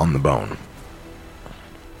 dried on the bone.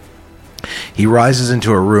 He rises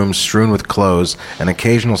into a room strewn with clothes and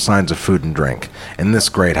occasional signs of food and drink. In this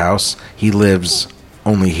great house, he lives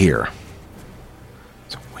only here.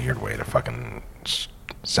 It's a weird way to fucking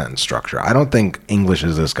sentence structure. I don't think English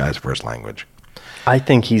is this guy's first language. I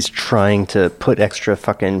think he's trying to put extra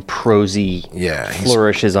fucking prosy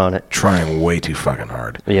flourishes on it. Trying way too fucking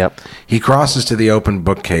hard. Yep. He crosses to the open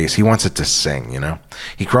bookcase. He wants it to sing, you know?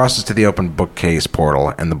 He crosses to the open bookcase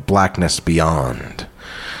portal and the blackness beyond.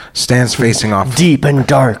 Stands facing off... Deep and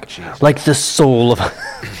dark, like the soul of...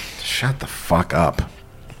 Shut the fuck up.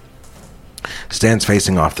 Stands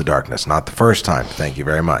facing off the darkness. Not the first time. Thank you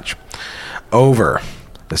very much. Over.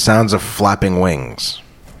 The sounds of flapping wings.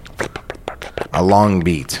 A long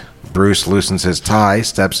beat. Bruce loosens his tie,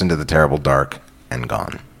 steps into the terrible dark, and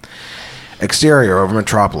gone. Exterior over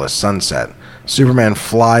Metropolis, sunset. Superman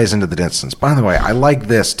flies into the distance. By the way, I like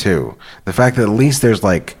this too. The fact that at least there's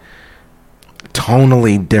like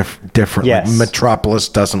tonally different. Yes. Like, Metropolis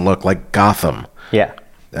doesn't look like Gotham. Yeah.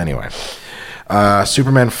 Anyway.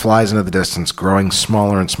 Superman flies into the distance, growing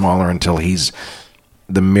smaller and smaller until he's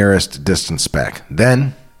the merest distant speck.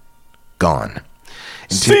 Then, gone.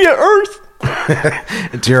 See ya, Earth!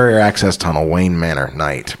 Interior access tunnel, Wayne Manor,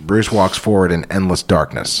 night. Bruce walks forward in endless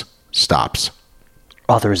darkness. Stops.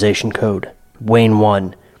 Authorization code. Wayne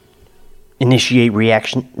 1. Initiate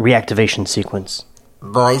reactivation sequence.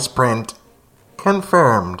 Voice print.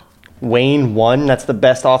 Confirmed. Wayne 1, that's the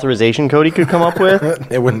best authorization code he could come up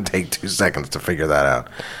with? It wouldn't take 2 seconds to figure that out.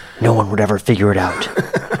 No one would ever figure it out.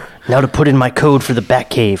 Now to put in my code for the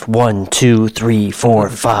Batcave. 1, 2, 3, 4,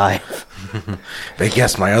 5. They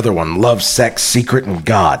guessed my other one. Love, sex, secret, and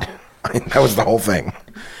God. I mean, that was the whole thing.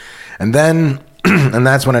 And then, and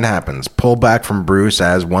that's when it happens. Pull back from Bruce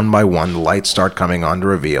as, one by one, the lights start coming on to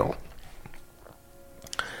reveal.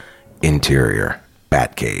 Interior.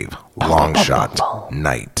 Batcave. Long shot.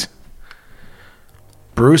 Night.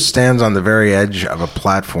 Bruce stands on the very edge of a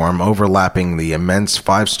platform overlapping the immense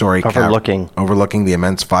 5-story overlooking the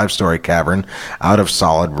immense 5-story cavern out of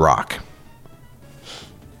solid rock.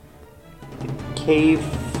 Cave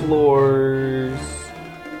floors.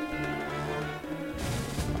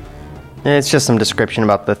 It's just some description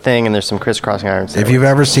about the thing, and there's some crisscrossing irons. If you've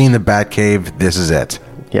ever seen the Batcave, this is it.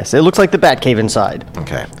 Yes, it looks like the Batcave inside.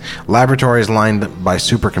 Okay. Laboratories lined by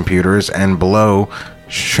supercomputers, and below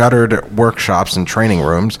shuttered workshops and training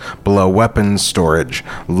rooms, below weapons storage,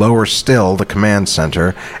 lower still the command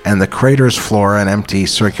center, and the crater's floor an empty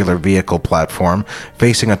circular vehicle platform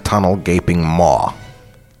facing a tunnel gaping maw.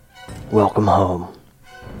 Welcome home.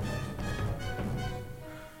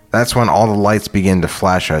 That's when all the lights begin to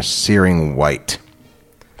flash a searing white.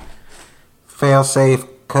 Failsafe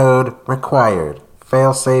code required.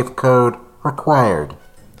 Failsafe code required.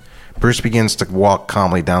 Bruce begins to walk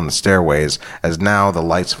calmly down the stairways as now the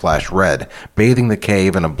lights flash red, bathing the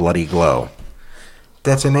cave in a bloody glow.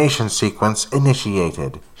 Detonation sequence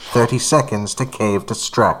initiated. 30 seconds to cave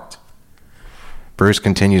destruct. Bruce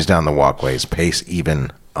continues down the walkways, pace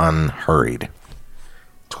even, unhurried.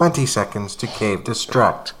 20 seconds to cave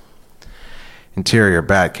destruct. Interior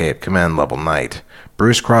Batcave, command level night.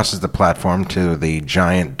 Bruce crosses the platform to the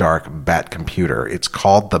giant dark bat computer. It's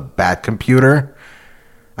called the Bat Computer.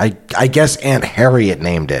 I guess Aunt Harriet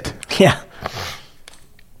named it. Yeah.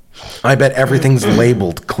 I bet everything's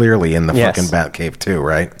labeled clearly in the Yes. fucking Batcave too,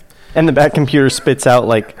 right? And the Bat computer spits out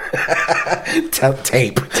like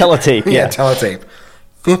Tape. teletape. Yeah, Yeah. teletape.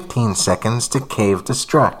 15 seconds to cave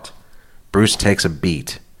destruct. Bruce takes a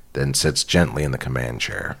beat, then sits gently in the command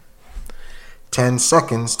chair. 10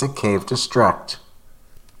 seconds to cave destruct.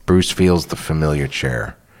 Bruce feels the familiar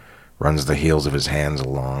chair, runs the heels of his hands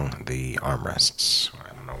along the armrests.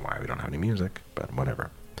 I don't know why we don't have any music, but whatever.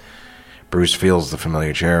 Bruce feels the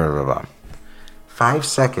familiar chair. Blah, blah, blah. 5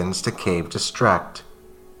 seconds to cave destruct.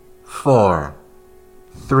 4,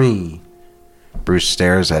 3. Bruce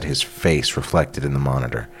stares at his face reflected in the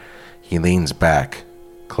monitor. He leans back,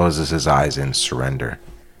 closes his eyes in surrender.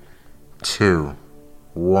 2,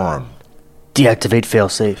 1. Deactivate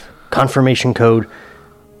failsafe. Confirmation code.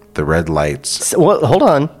 The red lights. Well, hold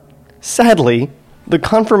on. Sadly, the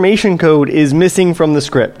confirmation code is missing from the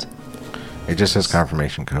script. It just says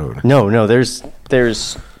confirmation code. No,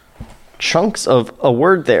 there's chunks of a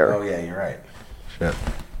word there. Oh, yeah, you're right. Shit.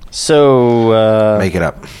 So, Make it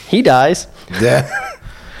up. he dies. Yeah.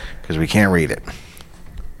 Because we can't read it.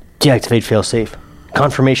 Deactivate failsafe.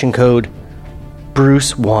 Confirmation code.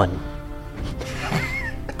 Bruce 1.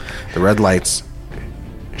 The red lights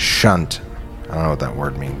shunt. I don't know what that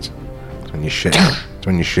word means. It's when you shit. It's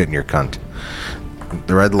when you shit in your cunt.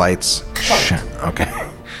 The red lights. Okay.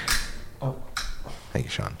 Thank you,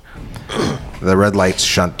 Sean. The red lights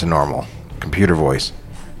shunt to normal. Computer voice.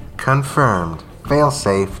 Confirmed.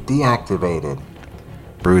 Failsafe deactivated.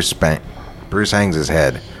 Bruce hangs his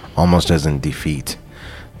head, almost as in defeat.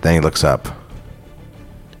 Then he looks up.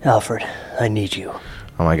 Alfred, I need you.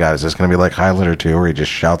 Oh my god, is this going to be like Highlander 2 where he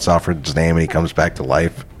just shouts Alfred's name and he comes back to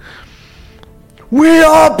life? We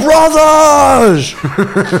are brothers!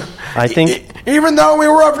 I think... Even though we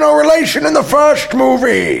were of no relation in the first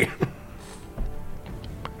movie!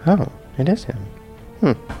 Oh, it is him.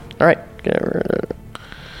 All right. Get rid of it.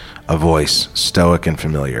 A voice, stoic and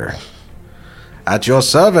familiar. At your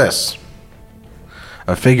service!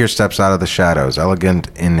 A figure steps out of the shadows,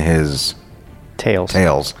 elegant in his...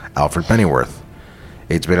 Tails. Alfred Pennyworth.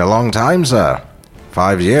 It's been a long time, sir.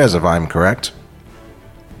 5 years, if I'm correct.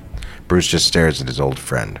 Bruce just stares at his old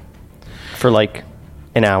friend. For like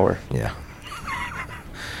an hour. Yeah.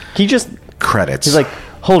 He just... Credits. He's like,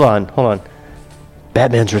 hold on.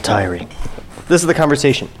 Batman's retiring. This is the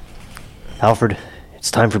conversation. Alfred,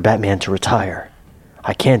 it's time for Batman to retire.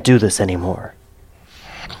 I can't do this anymore.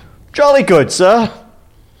 Jolly good, sir.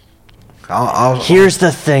 Here's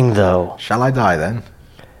the thing, though. Shall I die, then?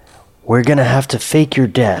 We're gonna have to fake your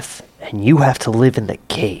death, and you have to live in the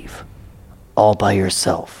cave. All by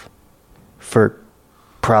yourself. For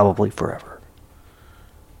probably forever.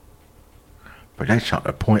 But that's not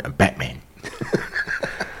the point of Batman.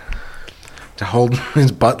 To hold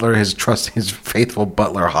his butler, his faithful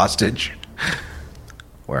butler hostage.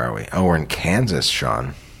 Where are we? Oh, we're in Kansas,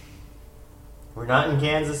 Sean. We're not in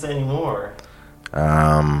Kansas anymore.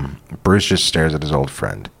 Bruce just stares at his old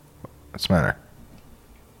friend. What's the matter?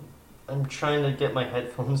 I'm trying to get my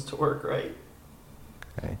headphones to work right.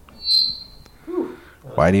 Okay.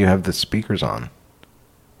 Why do you have the speakers on?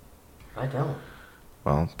 I don't.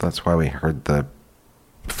 Well, that's why we heard the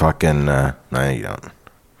fucking... no, you don't.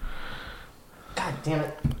 God damn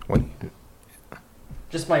it. What?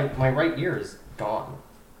 Just my right ear is gone.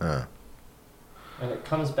 And it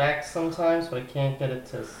comes back sometimes, but I can't get it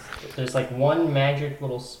to... There's like one magic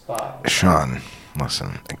little spot. Sean,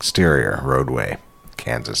 listen. Exterior, roadway,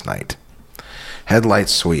 Kansas night.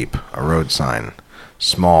 Headlights sweep, a road sign.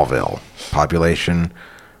 Smallville, population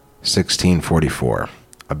 1644.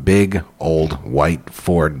 A big, old, white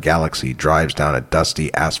Ford Galaxy drives down a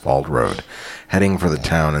dusty asphalt road, heading for the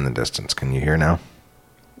town in the distance. Can you hear now?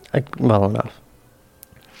 Well enough.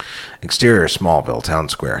 Exterior, Smallville, town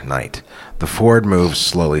square, night. The Ford moves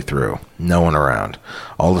slowly through. No one around.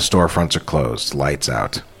 All the storefronts are closed. Lights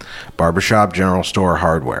out. Barbershop, general store,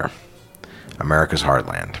 hardware. America's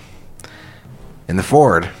heartland. In the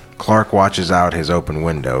Ford, Clark watches out his open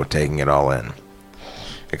window, taking it all in.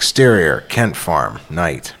 Exterior, Kent Farm,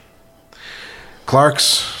 night.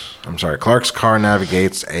 Clark's car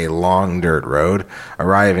navigates a long dirt road,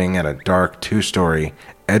 arriving at a dark 2-story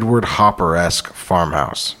Edward Hopper-esque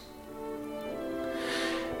farmhouse.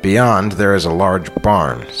 Beyond, there is a large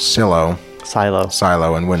barn, silo,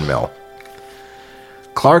 and windmill.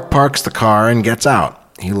 Clark parks the car and gets out.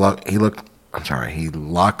 He looks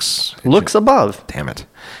above. Damn it.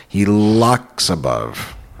 He looks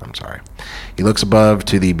above. He looks above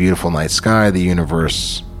to the beautiful night sky, the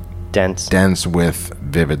universe dense with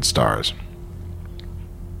vivid stars.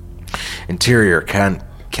 Interior, Kent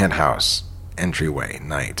House, entryway,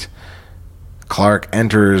 night. Clark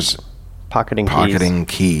enters, pocketing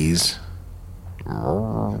keys.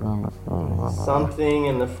 Something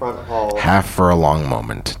in the front hall. Half for a long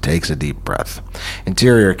moment, takes a deep breath.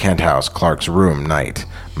 Interior, Kent House, Clark's room, night.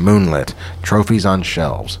 Moonlit, trophies on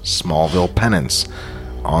shelves, Smallville pennants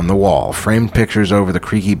on the wall, framed pictures over the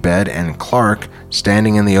creaky bed, and Clark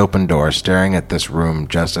standing in the open door staring at this room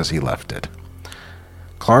just as he left it.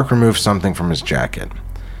 Clark removes something from his jacket.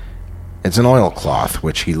 It's an oilcloth,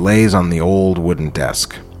 which he lays on the old wooden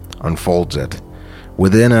desk, unfolds it.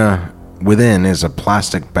 Within is a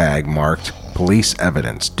plastic bag marked Police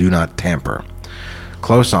Evidence, Do Not Tamper.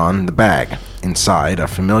 Close on, the bag. Inside, a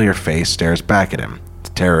familiar face stares back at him,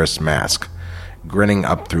 the terrorist's mask, grinning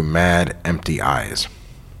up through mad, empty eyes.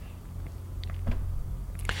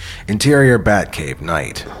 Interior, Batcave,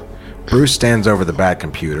 night. Bruce stands over the Bat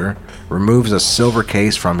computer, removes a silver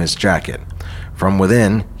case from his jacket. From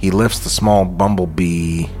within, he lifts the small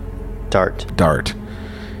bumblebee dart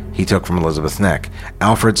he took from Elizabeth's neck.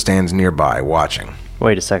 Alfred stands nearby, watching.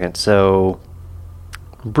 Wait a second. So,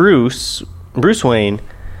 Bruce Wayne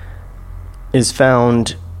is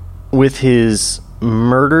found with his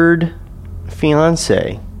murdered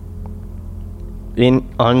fiancée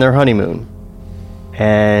on their honeymoon,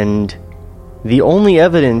 and the only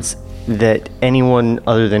evidence that anyone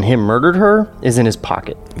other than him murdered her is in his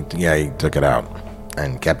pocket. Yeah, he took it out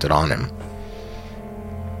and kept it on him.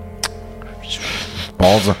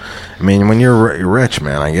 Balls of, I mean, when you're rich,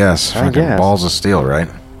 man, I guess. Fucking balls of steel, right?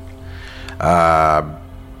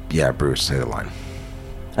 Yeah, Bruce, say the line.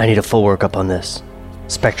 I need a full workup on this.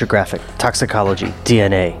 Spectrographic, toxicology,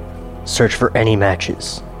 DNA. Search for any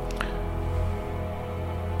matches.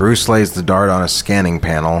 Bruce lays the dart on a scanning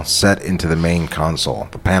panel set into the main console.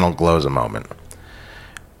 The panel glows a moment.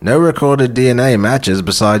 No recorded DNA matches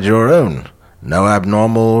besides your own. No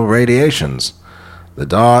abnormal radiations. The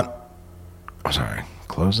dart...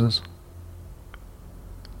 closes?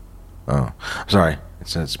 Oh, I'm sorry. It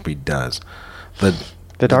says speed does. The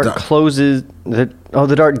dart closes... the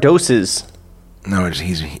dart doses. No,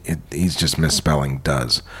 he's just misspelling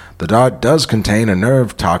does. The dart does contain a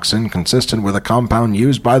nerve toxin consistent with a compound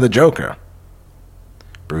used by the Joker.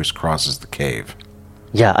 Bruce crosses the cave.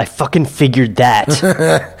 Yeah, I fucking figured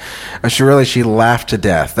that. She laughed to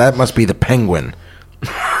death. That must be the Penguin.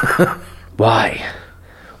 Why?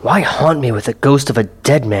 Why haunt me with the ghost of a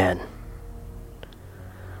dead man?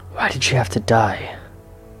 Why did she have to die?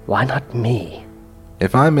 Why not me?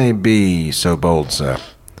 If I may be so bold, sir,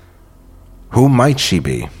 who might she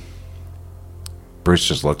be? Bruce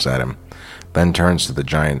just looks at him, then turns to the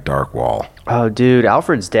giant dark wall. Oh, dude,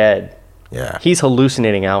 Alfred's dead. Yeah. He's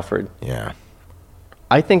hallucinating Alfred. Yeah.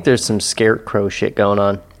 I think there's some Scarecrow shit going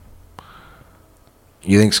on.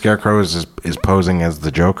 You think Scarecrow is posing as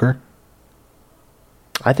the Joker?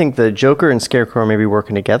 I think the Joker and Scarecrow are maybe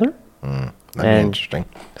working together. That'd be interesting.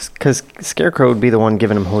 Because Scarecrow would be the one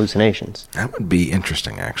giving him hallucinations. That would be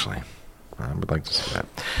interesting, actually. I would like to see that.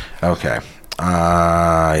 Okay.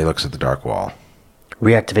 He looks at the dark wall.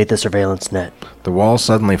 Reactivate the surveillance net. The wall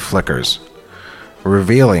suddenly flickers,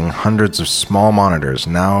 revealing hundreds of small monitors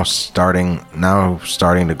now starting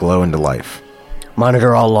to glow into life.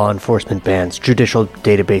 Monitor all law enforcement bands, judicial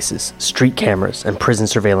databases, street cameras, and prison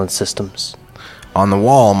surveillance systems. On the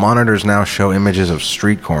wall, monitors now show images of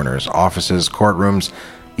street corners, offices, courtrooms,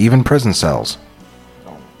 even prison cells.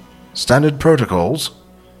 Standard protocols.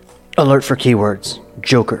 Alert for keywords: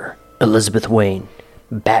 Joker, Elizabeth Wayne,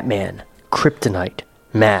 Batman, Kryptonite,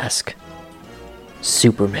 Mask,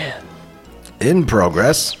 Superman. In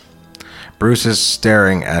progress. Bruce is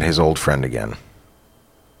staring at his old friend again.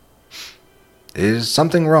 Is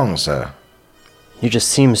something wrong, sir? You just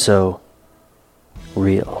seem so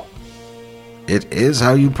real. It is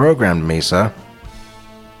how you programmed me, sir.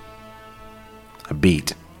 A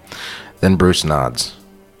beat. Then Bruce nods.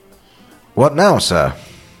 What now, sir?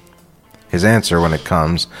 His answer, when it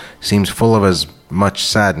comes, seems full of as much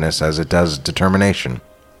sadness as it does determination.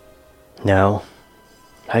 Now,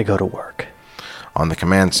 I go to work. On the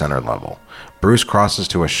command center level, Bruce crosses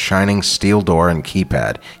to a shining steel door and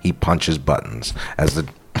keypad. He punches buttons as the...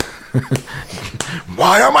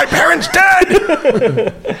 Why are my parents dead?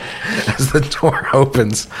 As the door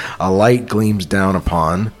opens, a light gleams down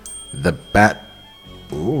upon the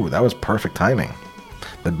Ooh, that was perfect timing.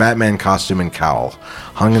 The Batman costume and cowl,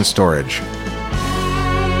 hung in storage.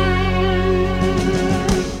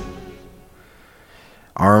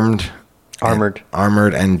 Armored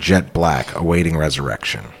and jet black, awaiting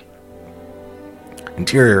resurrection.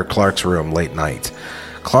 Interior Clark's room, late night.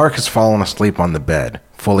 Clark has fallen asleep on the bed,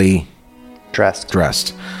 fully dressed.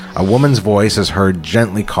 A woman's voice is heard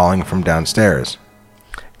gently calling from downstairs.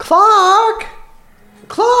 Clark!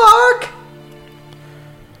 Clark!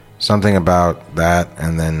 Something about that,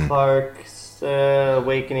 and then... Clark's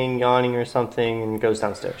awakening, yawning or something, and goes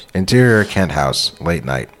downstairs. Interior Kent house, late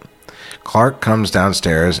night. Clark comes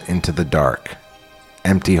downstairs into the dark,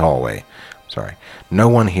 empty hallway. Sorry. No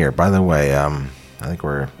one here. By the way, I think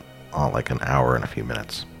we're on like an hour and a few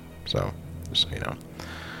minutes. So, just so you know.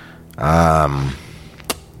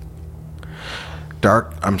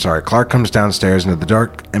 Clark comes downstairs into the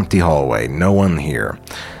dark, empty hallway. No one here.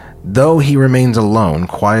 Though he remains alone,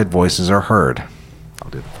 quiet voices are heard.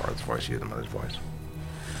 I'll do the father's voice, you the mother's voice.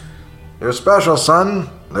 You're special, son.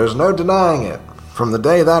 There's no denying it. From the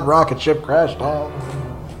day that rocket ship crashed down.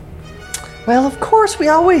 Well, of course, we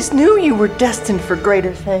always knew you were destined for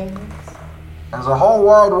greater things. There's a whole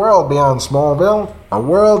wide world beyond Smallville. A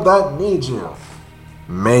world that needs you.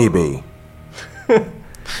 Maybe.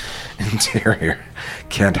 Interior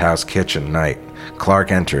Kent house kitchen, night.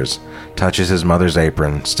 Clark enters, touches his mother's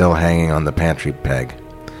apron, still hanging on the pantry peg.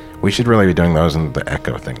 We should really be doing those in the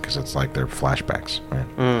Echo thing, because it's like they're flashbacks,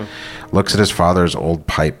 right? Looks at his father's old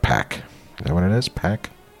pipe pack. Is that what it is? Pack?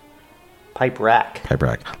 Pipe rack. Pipe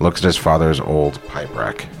rack. Looks at his father's old pipe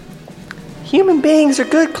rack. Human beings are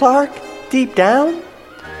good, Clark. Deep down.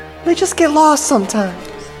 They just get lost sometimes.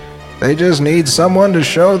 They just need someone to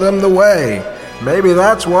show them the way. Maybe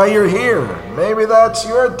that's why you're here. Maybe that's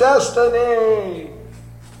your destiny.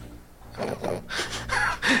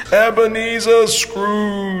 Ebenezer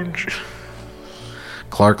Scrooge.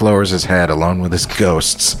 Clark lowers his head alone with his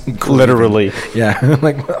ghosts. Literally. Yeah,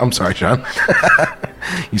 like, I'm sorry, Sean.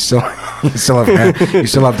 You still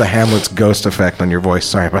have the Hamlet's ghost effect on your voice.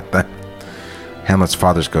 Sorry about that. Hamlet's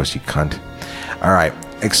father's ghost, you cunt. All right.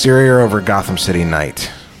 Exterior over Gotham City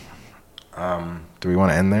night. Do we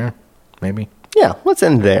want to end there? Maybe? Yeah, let's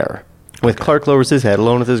end there. With Clark lowers his head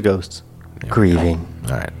alone with his ghosts. Grieving.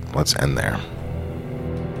 All right. Let's end there.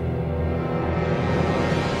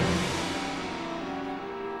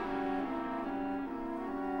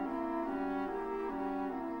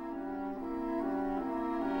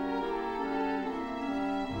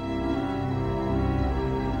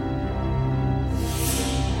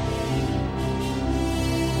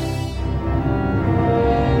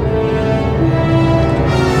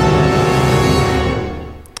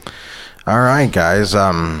 All right, guys.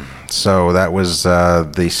 So that was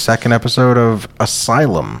the second episode of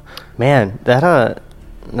Asylum. Man, that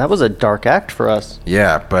was a dark act for us.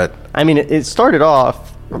 Yeah, but I mean, it started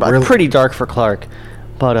off Really? pretty dark for Clark,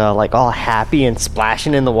 but like all happy and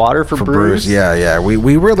splashing in the water for Bruce. Yeah. We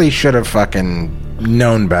really should have fucking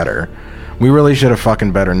known better. We really should have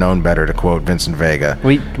fucking known better, to quote Vincent Vega.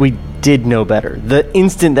 We did know better. The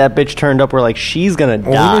instant that bitch turned up, we're like, she's gonna die.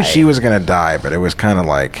 Well, we knew she was gonna die, but it was kind of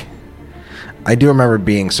like, I do remember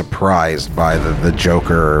being surprised by the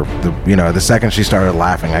Joker. The second she started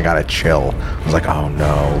laughing, I got a chill. I was like, oh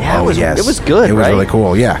no. Yeah, oh yes. It was good. It was right? really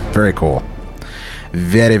cool. Yeah, very cool.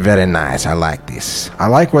 Very, very nice. I like this. I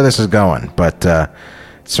like where this is going, but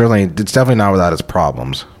it's definitely not without its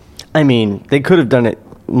problems. I mean, they could have done it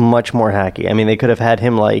much more hacky. I mean, they could have had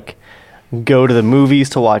him like go to the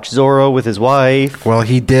movies to watch Zorro with his wife. Well,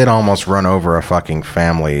 he did almost run over a fucking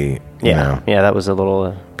family. Yeah, that was a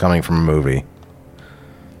little coming from a movie.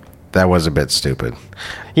 That was a bit stupid.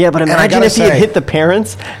 Yeah, but imagine if he had hit the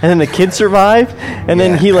parents and then the kids survive and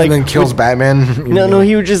then he like and then kills Batman. No,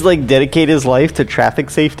 he would just like dedicate his life to traffic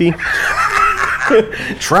safety.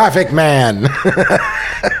 Traffic man.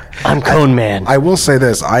 I'm Cone Man. I will say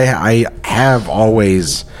this: I have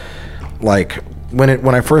always, like,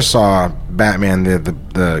 when I first saw Batman,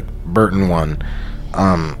 the Burton one,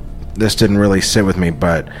 this didn't really sit with me,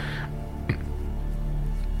 but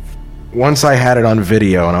once I had it on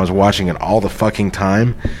video and I was watching it all the fucking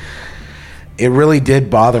time, it really did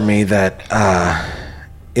bother me that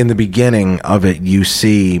in the beginning of it you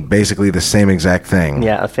see basically the same exact thing.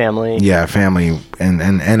 Yeah, a family. Yeah, a family, and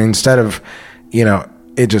instead of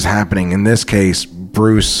it just happening, in this case,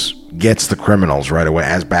 Bruce gets the criminals right away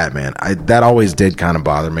as Batman. That always did kind of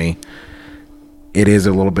bother me. It is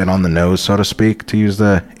a little bit on the nose, so to speak, to use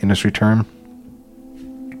the industry term.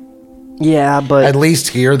 Yeah, but at least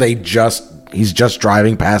here he's just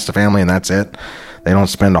driving past the family and that's it. They don't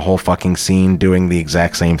spend a whole fucking scene doing the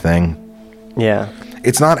exact same thing. Yeah.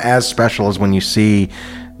 It's not as special as when you see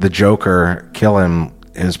the Joker kill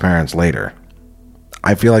his parents later.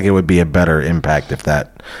 I feel like it would be a better impact if the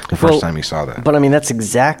first time you saw that. But I mean, that's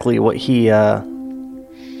exactly what he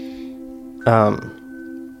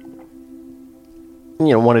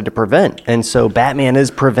wanted to prevent. And so Batman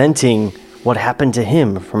is preventing what happened to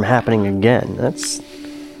him from happening again. That's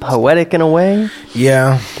poetic in a way.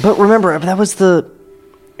 Yeah. But remember,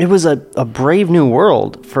 it was a brave new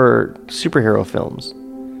world for superhero films.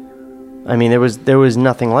 I mean, there was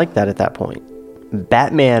nothing like that at that point.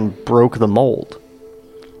 Batman broke the mold.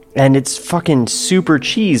 And it's fucking super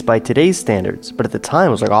cheese by today's standards. But at the time,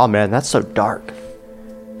 it was like, oh man, that's so dark.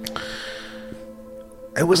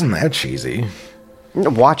 It wasn't that cheesy.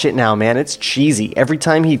 Watch it now, man. It's cheesy. Every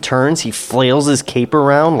time he turns, he flails his cape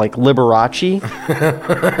around like Liberace.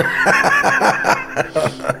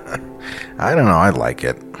 I don't know. I like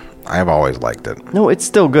it. I've always liked it. No, it's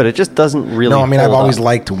still good. It just doesn't really. No, I mean, I've always up.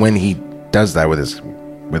 liked when he does that with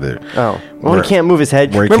it. Oh, when he can't move his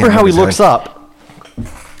head. He Remember how he looks head. up?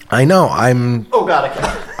 I know. Oh God, I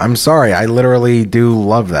can't. I'm sorry. I literally do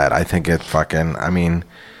love that. I think it fucking. I mean,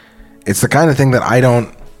 it's the kind of thing that I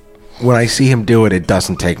don't. When I see him do it, it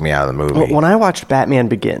doesn't take me out of the movie. Well, when I watched Batman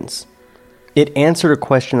Begins, it answered a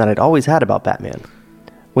question that I'd always had about Batman,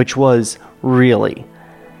 which was, really,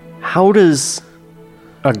 how does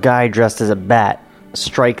a guy dressed as a bat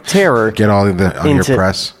strike terror? Get all of the on your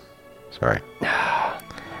press. Sorry.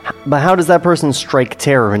 But how does that person strike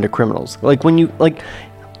terror into criminals? Like when you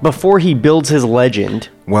before he builds his legend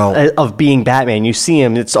of being Batman, you see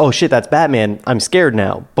him, it's, oh shit, that's Batman, I'm scared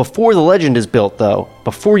now. Before the legend is built, though,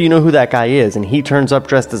 before you know who that guy is, and he turns up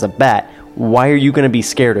dressed as a bat, why are you going to be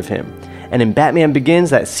scared of him? And in Batman Begins,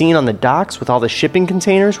 that scene on the docks with all the shipping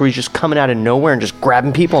containers where he's just coming out of nowhere and just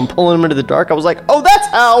grabbing people and pulling them into the dark, I was like, oh, that's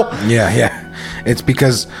how! Yeah. It's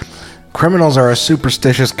because criminals are a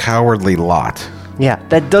superstitious, cowardly lot. Yeah,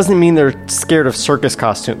 that doesn't mean they're scared of circus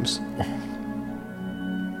costumes.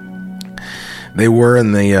 They were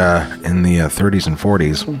in the 30s and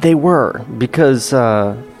 40s. They were, because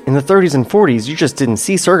in the 30s and 40s, you just didn't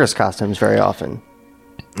see circus costumes very often.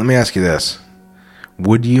 Let me ask you this.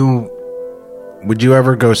 Would you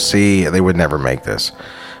ever go see, they would never make this,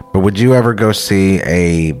 but would you ever go see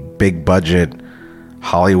a big budget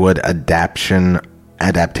Hollywood adaptation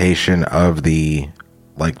of the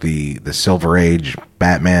Silver Age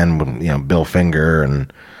Batman with, Bill Finger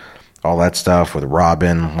and all that stuff with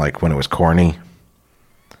Robin, like when it was corny?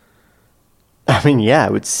 I mean, yeah, I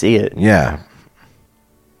would see it. Yeah.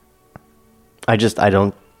 I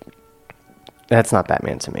don't. That's not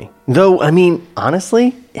Batman to me. Though, I mean,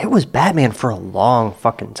 honestly, it was Batman for a long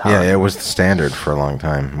fucking time. Yeah, it was the standard for a long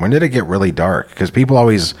time. When did it get really dark? Because people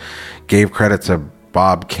always gave credit to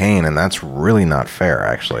Bob Kane, and that's really not fair,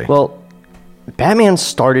 actually. Well, Batman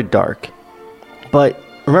started dark. But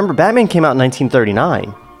remember, Batman came out in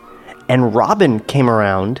 1939, and Robin came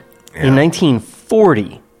around in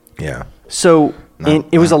 1940. Yeah. So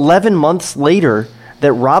it was 11 months later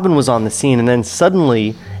that Robin was on the scene, and then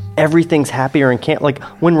suddenly everything's happier and can't, like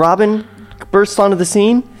when Robin bursts onto the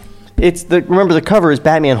scene, remember the cover is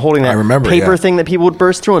Batman holding that paper thing that people would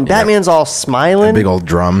burst through, and Batman's all smiling, a big old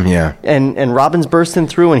drum, yeah, and Robin's bursting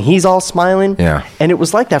through and he's all smiling, yeah, and it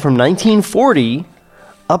was like that from 1940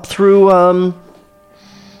 up through the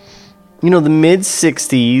mid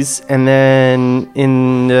 60s, and then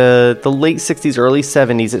in the late 60s, early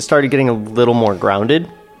 70s, it started getting a little more grounded.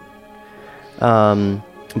 But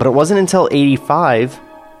it wasn't until 85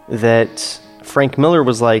 that Frank Miller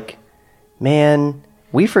was like, man,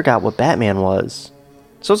 we forgot what Batman was.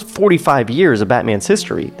 So it's 45 years of Batman's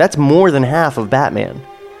history. That's more than half of Batman.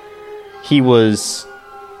 He was,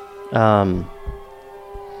 well,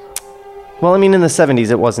 I mean, in the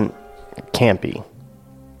 70s it wasn't campy.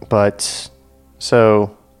 But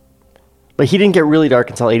he didn't get really dark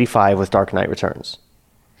until 85 with Dark Knight Returns.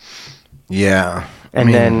 Yeah.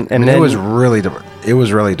 And then it was really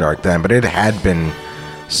dark then, but it had been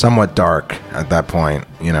somewhat dark at that point,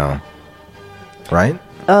 right?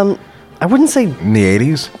 I wouldn't say in the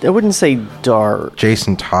 80s. I wouldn't say dark.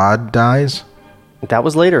 Jason Todd dies. That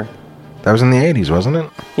was later. That was in the 80s, wasn't it?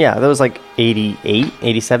 Yeah, that was like 88,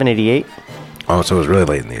 87, 88. Oh, so it was really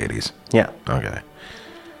late in the 80s. Yeah. Okay.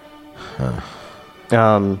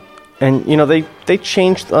 And they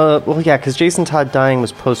changed. Because Jason Todd dying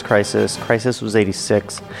was post-Crisis. Crisis was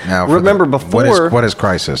 86. Now, remember before what is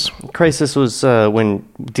Crisis? Crisis was when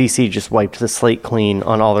DC just wiped the slate clean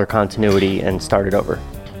on all their continuity and started over.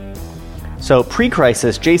 So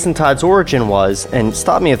pre-Crisis, Jason Todd's origin was, and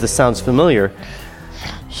stop me if this sounds familiar,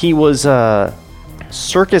 he was a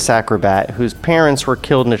circus acrobat whose parents were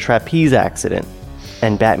killed in a trapeze accident,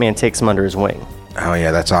 and Batman takes him under his wing. Oh,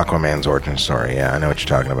 yeah, that's Aquaman's origin story. Yeah, I know what you're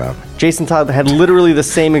talking about. Jason Todd had literally the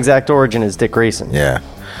same exact origin as Dick Grayson. Yeah.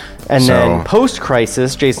 And then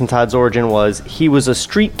post-Crisis, Jason Todd's origin was he was a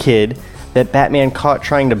street kid that Batman caught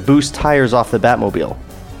trying to boost tires off the Batmobile.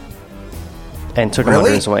 And took him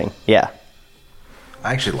under his wing. Yeah.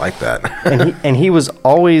 I actually like that. and he was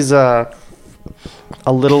always a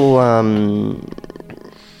little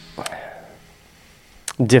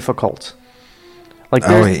difficult. Like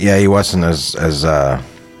he wasn't as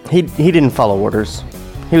he didn't follow orders.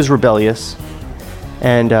 He was rebellious.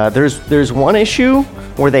 And there's one issue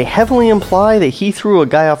where they heavily imply that he threw a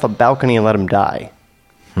guy off a balcony and let him die.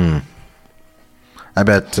 I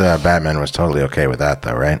bet Batman was totally okay with that,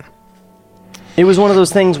 though, right? It was one of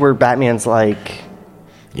those things where Batman's like,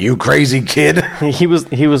 "You crazy kid." He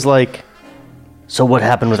was like, "So what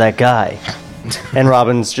happened with that guy?" And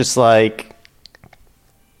Robin's just like,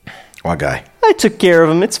 "What guy?" "I took care of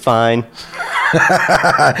him. It's fine."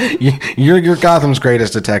 You're Gotham's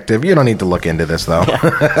greatest detective. You don't need to look into this, though.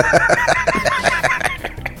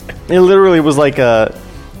 It literally was like the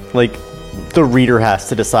reader has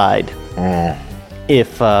to decide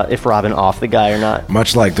if Robin offed the guy or not.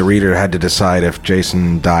 Much like the reader had to decide if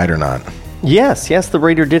Jason died or not. Yes, the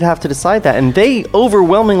reader did have to decide that, and they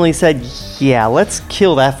overwhelmingly said, "Yeah, let's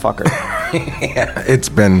kill that fucker."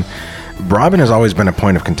 Yeah, Robin has always been a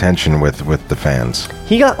point of contention with the fans.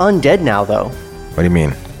 He got undead now, though. What do you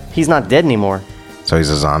mean? He's not dead anymore. So he's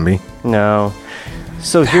a zombie? No.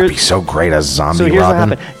 So That'd be so great, a zombie so here's Robin.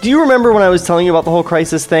 What happened. Do you remember when I was telling you about the whole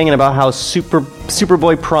Crisis thing and about how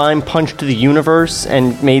Superboy Prime punched the universe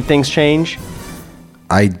and made things change?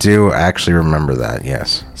 I do actually remember that,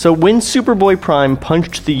 yes. So when Superboy Prime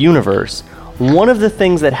punched the universe, one of the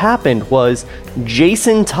things that happened was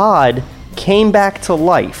Jason Todd came back to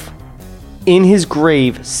life in his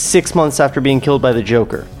grave 6 months after being killed by the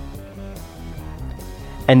Joker.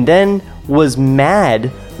 And then was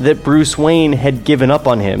mad that Bruce Wayne had given up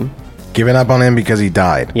on him Given up on him because he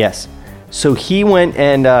died. Yes. So he went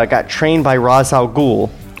and got trained by Ra's al Ghul.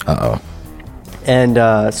 Uh-oh.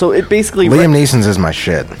 And so it basically... Liam Neeson's is my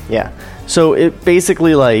shit. Yeah. So it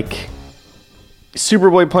basically, like,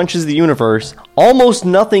 Superboy punches the universe. Almost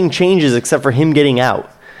nothing changes except for him getting out.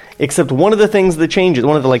 Except one of the things that changes,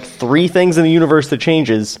 one of the, like, 3 things in the universe that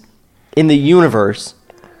changes in the universe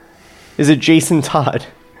is that Jason Todd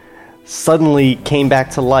suddenly came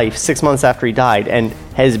back to life 6 months after he died and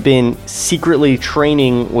has been secretly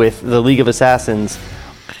training with the League of Assassins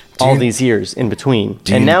all these years in between.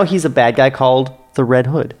 And now he's a bad guy called the Red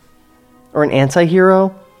Hood. Or an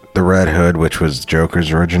anti-hero. The Red Hood, which was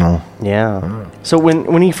Joker's original. Yeah. So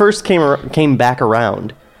when he first came back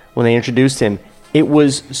around, when they introduced him, it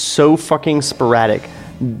was so fucking sporadic.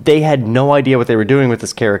 They had no idea what they were doing with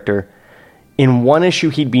this character. In one issue,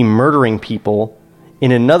 he'd be murdering people.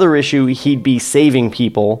 In another issue, he'd be saving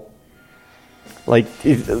people. Like,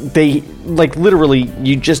 literally,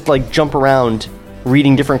 you just, like, jump around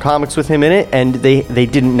reading different comics with him in it, and they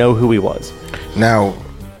didn't know who he was. Now,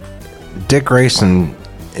 Dick Grayson,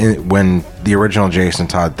 when the original Jason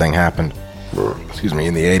Todd thing happened,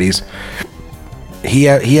 in the 80s, he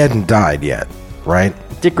hadn't died yet, right?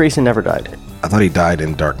 Dick Grayson never died. I thought he died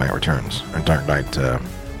in Dark Knight Returns, or Dark Knight,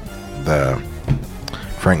 the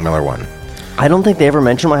Frank Miller one. I don't think they ever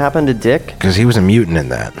mentioned what happened to Dick. Because he was a mutant in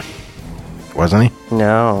that, wasn't he?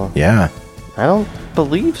 No. Yeah. I don't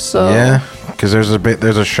believe so. Yeah, because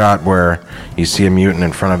there's a shot where you see a mutant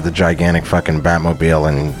in front of the gigantic fucking Batmobile,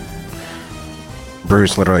 and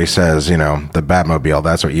Bruce literally says, the Batmobile,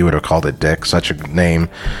 that's what you would have called it, Dick. Such a name.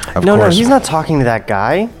 Of course. No, he's not talking to that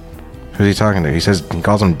guy. Who's he talking to? He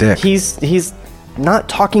calls him Dick. He's not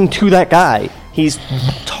talking to that guy. He's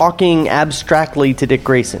talking abstractly to Dick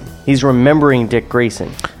Grayson. He's remembering Dick Grayson.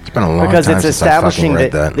 It's been a long time because it's since establishing I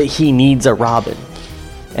fucking read that he needs a Robin.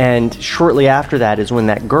 And shortly after that is when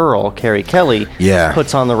that girl, Carrie Kelly,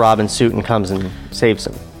 puts on the Robin suit and comes and saves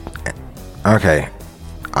him. Okay.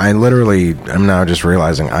 I literally am now just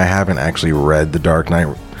realizing I haven't actually read The Dark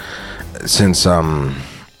Knight since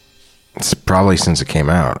probably since it came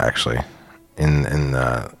out, actually.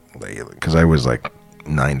 Because I was like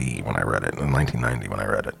 90 when I read it, in 1990 when I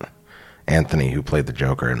read it. Anthony, who played the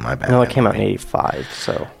Joker in my Batman. No, it came out in 85,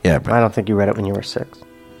 so yeah, but I don't think you read it when you were 6.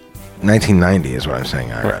 1990 is what I'm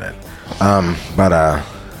saying. I read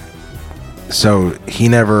it. So he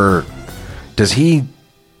never. Does he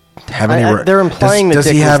have any? They're implying that does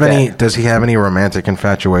Dick he have was any? dead. Does he have any romantic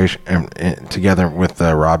infatuation together with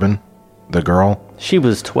Robin, the girl? She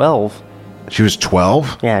was 12. She was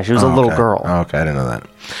 12. Yeah, she was a little girl. Oh, okay, I didn't know that.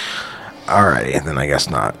 Alrighty, then I guess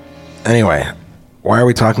not. Anyway, why are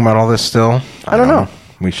we talking about all this still? I don't know.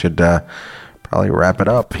 We should probably wrap it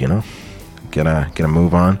up. Get a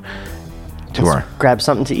move on. Grab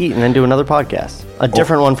something to eat and then do another podcast. A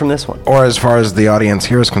different one from this one. Or as far as the audience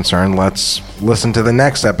here is concerned, let's listen to the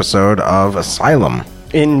next episode of Asylum.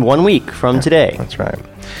 In 1 week from today. That's right.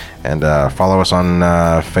 And follow us on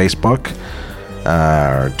Facebook,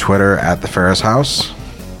 or Twitter at The Ferris House.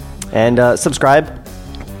 And subscribe.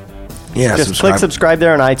 Yeah, just click subscribe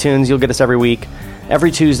there on iTunes. You'll get us every week.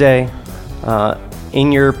 Every Tuesday.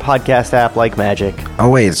 In your podcast app like magic. Oh,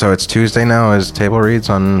 wait, so it's Tuesday now as Table Reads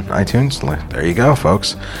on iTunes? There you go,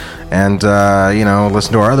 folks. And,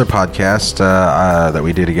 listen to our other podcast that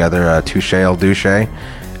we do together, Touche El Douche.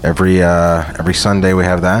 Every Sunday we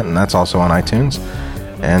have that, and that's also on iTunes.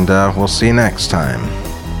 And we'll see you next time.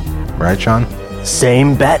 Right, Sean?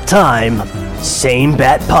 Same bat time, same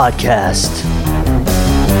bat podcast.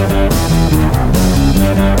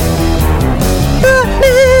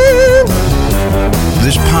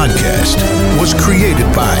 This podcast was created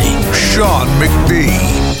by Sean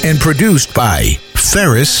McBee and produced by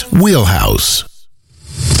Ferris Wheelhouse.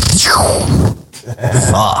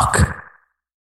 Fuck.